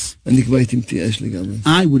advice, אני כבר הייתי מתייאש לגמרי.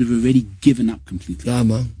 I would have already given up completely.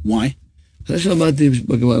 למה? Why? אחרי שלמדתי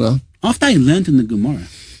בגמרא, after I learned in the Gemara,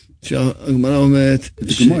 שהגמרא אומרת,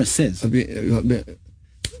 the Gemara says,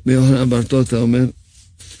 ביוחנן בר תורתא אומר,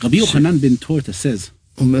 רבי יוחנן בן תורתא says,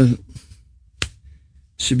 אומר,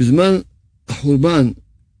 שבזמן החורבן,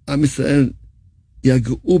 עם ישראל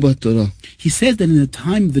יגעו בתורה. He says that in the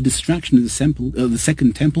time of the destruction of the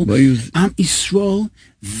second temple, Am Yisrael,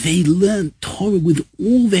 they learned Torah with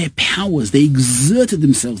all their powers. They exerted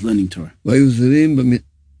themselves learning Torah. והיו זהירים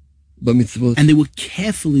במצוות. And they were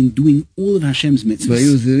careful in doing all of Hashem's mitzvahs.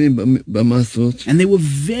 והיו זהירים במעשרות. And they were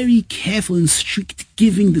very careful and strict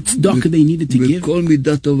giving the tzedakah they needed to give. וכל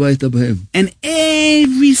מידה טובה הייתה בהם. And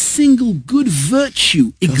every single good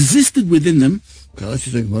virtue existed within them. קראתי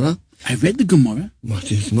את הגמרא. I read the Gemara.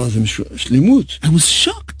 I was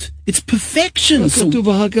shocked. It's perfection. כתוב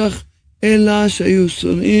אחר כך, אלא שהיו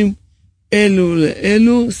שונאים אלו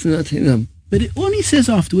לאלו שנאת חינם. But it only says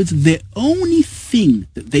afterwards, they only thing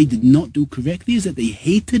that they did not do correctly is that they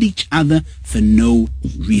hated each other for no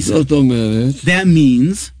reason. זאת אומרת That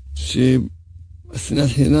means ששנאת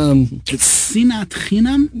חינם that sinat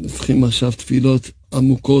chinam, צריכים עכשיו תפילות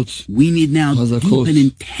עמוקות we need now חזקות. deep and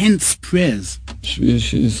intense prayers בשביל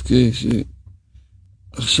שנזכה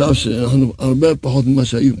עכשיו שאנחנו הרבה פחות ממה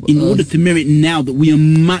שהיו in order אז, to merit now that we are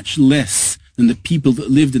much less than the people that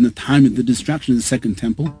lived in the time of the destruction of the second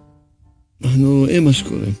temple. אנחנו רואים מה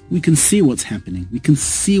שקורה. We can see what's happening. We can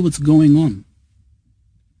see what's going on.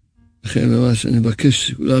 לכן ממש אני מבקש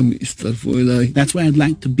שכולם יצטרפו אליי. That's why I'd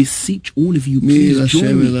like to beseech all of you, מי please join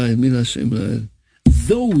להשם me. אליי, מי להשם אליי.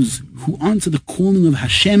 Those who answer the calling of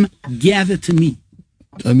Hashem, gather to me.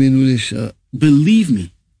 תאמינו לי Believe me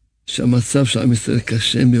שהמצב של עם ישראל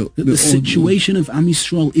קשה מאוד. that the situation of Am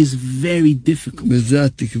Yisrael is very difficult. וזה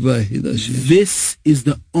התקווה היחידה שיש. This is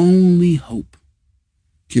the only hope.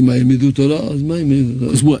 כי מה ילמדו תורה? אז מה ילמדו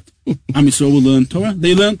Because תורה? what? Am Yisrael will learn Torah?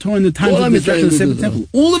 They learned Torah in the time All of the destruction of the Am second Yisrael temple.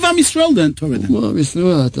 All of Am Yisrael learned Torah then. מה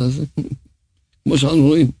בסנועה אתה זה? כמו שאנחנו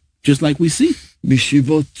רואים. Just like we see.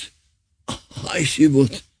 בישיבות,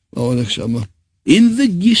 הישיבות, מה הולך שמה? In the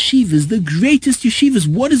yeshivas, the greatest yeshivas,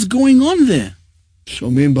 what is going on there?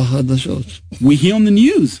 שומעים בחדשות. We hear on the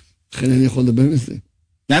news. לכן אני יכול לדבר מזה.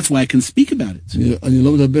 That's why I can speak about it. אני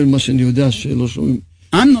לא מדבר מה שאני יודע שלא שומעים.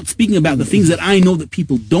 I'm not speaking about the things that I know that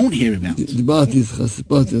people don't hear about. דיברתי איתך,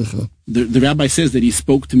 סיפרתי לך. The rabbi says that he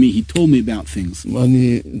spoke to me, he told me about things.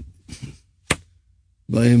 אני...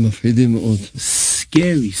 בהם מפחידים מאוד.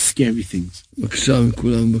 Scary things. בבקשה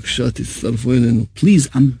מכולם, בבקשה תצטרפו אלינו. Please,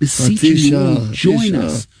 I'm beseeching you all, join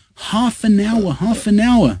us. Half an hour.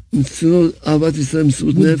 מציאות אהבת ישראל,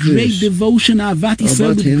 מציאות With great נפש. devotion, Ahavat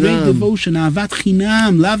Yisrael, with great Hinam. devotion, Ahavat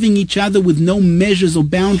Chinam, loving each other with no measures or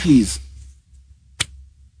boundaries.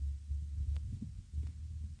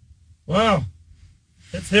 Wow.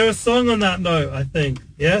 Let's hear a song on that note, I think.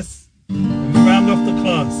 Yes? And we round off the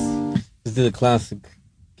class. Let's do the classic.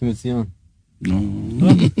 Kimitzion.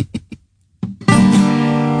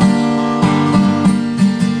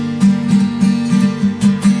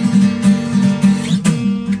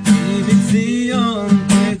 Kimitzion,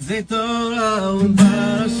 tetzei Torah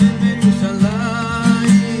u'barashem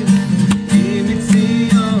Yerushalayim.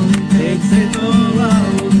 Kimitzion, tetzei Torah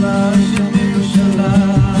u'barashem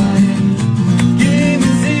Yerushalayim.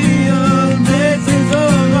 Kimitzion, tetzei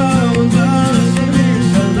Torah u'barashem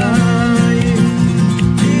Yerushalayim.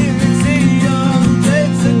 Kimitzion,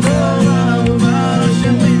 tetzei Torah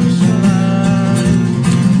u'barashem Yerushalayim.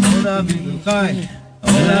 Ora Avinu Chai,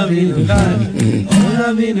 Ora Avinu Chai. Ora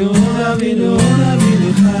Avinu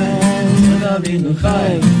Chai, Ora Avinu Chai,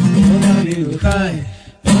 Ora Avinu Chai,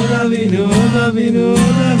 Ora Avinu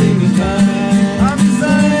Chai. Am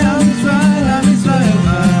Yisrael, Am Yisrael, Am Yisrael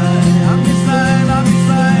Chai. Am Yisrael, Am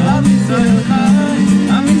Yisrael, Am Yisrael Chai.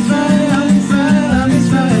 Am Yisrael, Am Yisrael, Am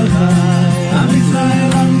Yisrael Chai. Am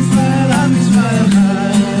Yisrael, Am Yisrael, Am Yisrael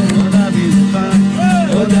Chai. Ora Avinu Chai,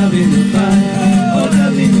 Ora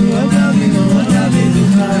Avinu Chai, Ora Avinu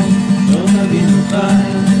Chai. Ora Avinu Chai,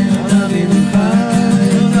 Ora Avinu Chai,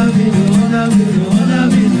 Ora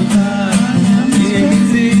Avinu Chai.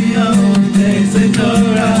 Kimitzion, tetzei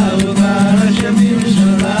Torah u'barashem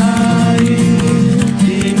Yerushalayim.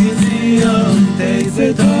 Kimitzion,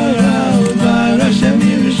 tetzei Torah u'barashem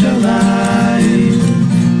Yerushalayim.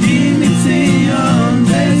 Kimitzion,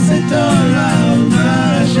 tetzei Torah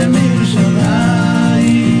u'barashem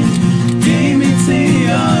Yerushalayim.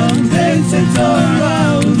 Kimitzion, tetzei Torah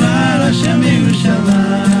u'barashem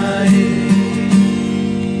Yerushalayim.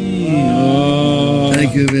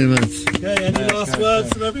 Thank you very much. Okay, any last words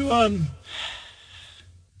from everyone?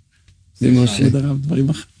 זה משה.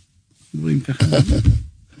 דברים ככה.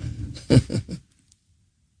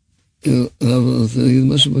 רב, רוצה להגיד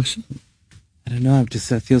משהו בבקשה? I don't know.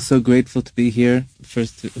 I feel so grateful to be here.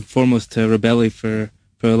 First and foremost, to Rebelli for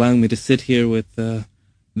allowing me to sit here with the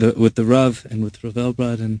Rav and with Rav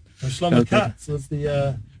Elbrad and Shlomo Katz was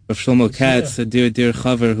the... Rav Shlomo Katz, a dear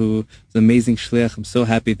chaver who is an amazing shliach. I'm so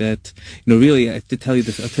happy that, really, I have to tell you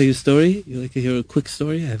this. I'll tell you a story. You like to hear a quick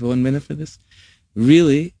story? I have 1 minute for this.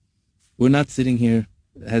 Really, we're not sitting here.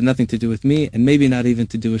 It had nothing to do with me, and maybe not even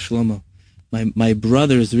to do with Shlomo. My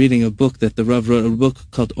brother is reading a book that the Rav wrote, a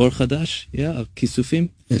book called Or Chadash, of Kisufim.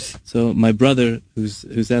 Yes. So my brother,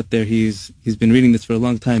 who's out there, he's been reading this for a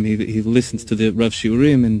long time. He listens to the Rav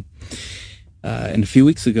Shiurim, and a few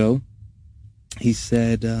weeks ago, he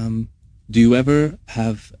said, "Do you ever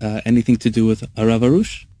have anything to do with Rav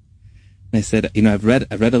Arush?" And I said, I've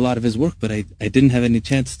read a lot of his work, but I didn't have any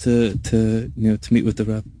chance to meet with the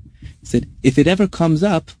Rav. He said, "If it ever comes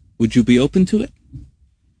up, would you be open to it?"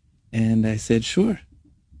 And I said, "Sure."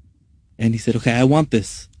 And he said, okay, I want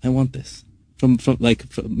this. From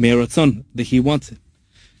Me'eratzon, that he wants it.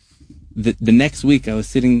 The next week, I was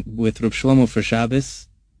sitting with Reb Shlomo for Shabbos,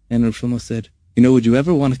 and Reb Shlomo said, would you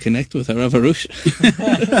ever want to connect with Rav Arush?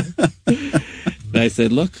 And I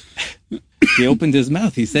said, look, he opened his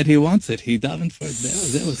mouth. He said he wants it. He davened for it.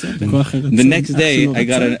 That was happening. The next day, I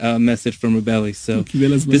got a message from Rebelli. So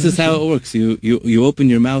this is how it works. You open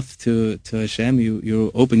your mouth to Hashem.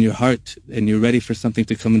 You open your heart, and you're ready for something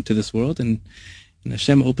to come into this world. And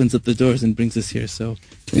Hashem opens up the doors and brings us here. So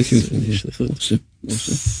Thank you.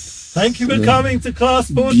 Thank you for coming to class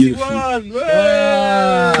 41.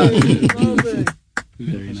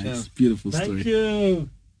 Very nice. Beautiful story. Thank you.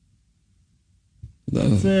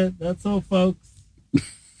 That's it. That's all, folks.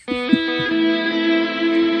 Ellie,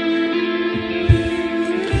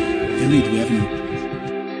 do we have any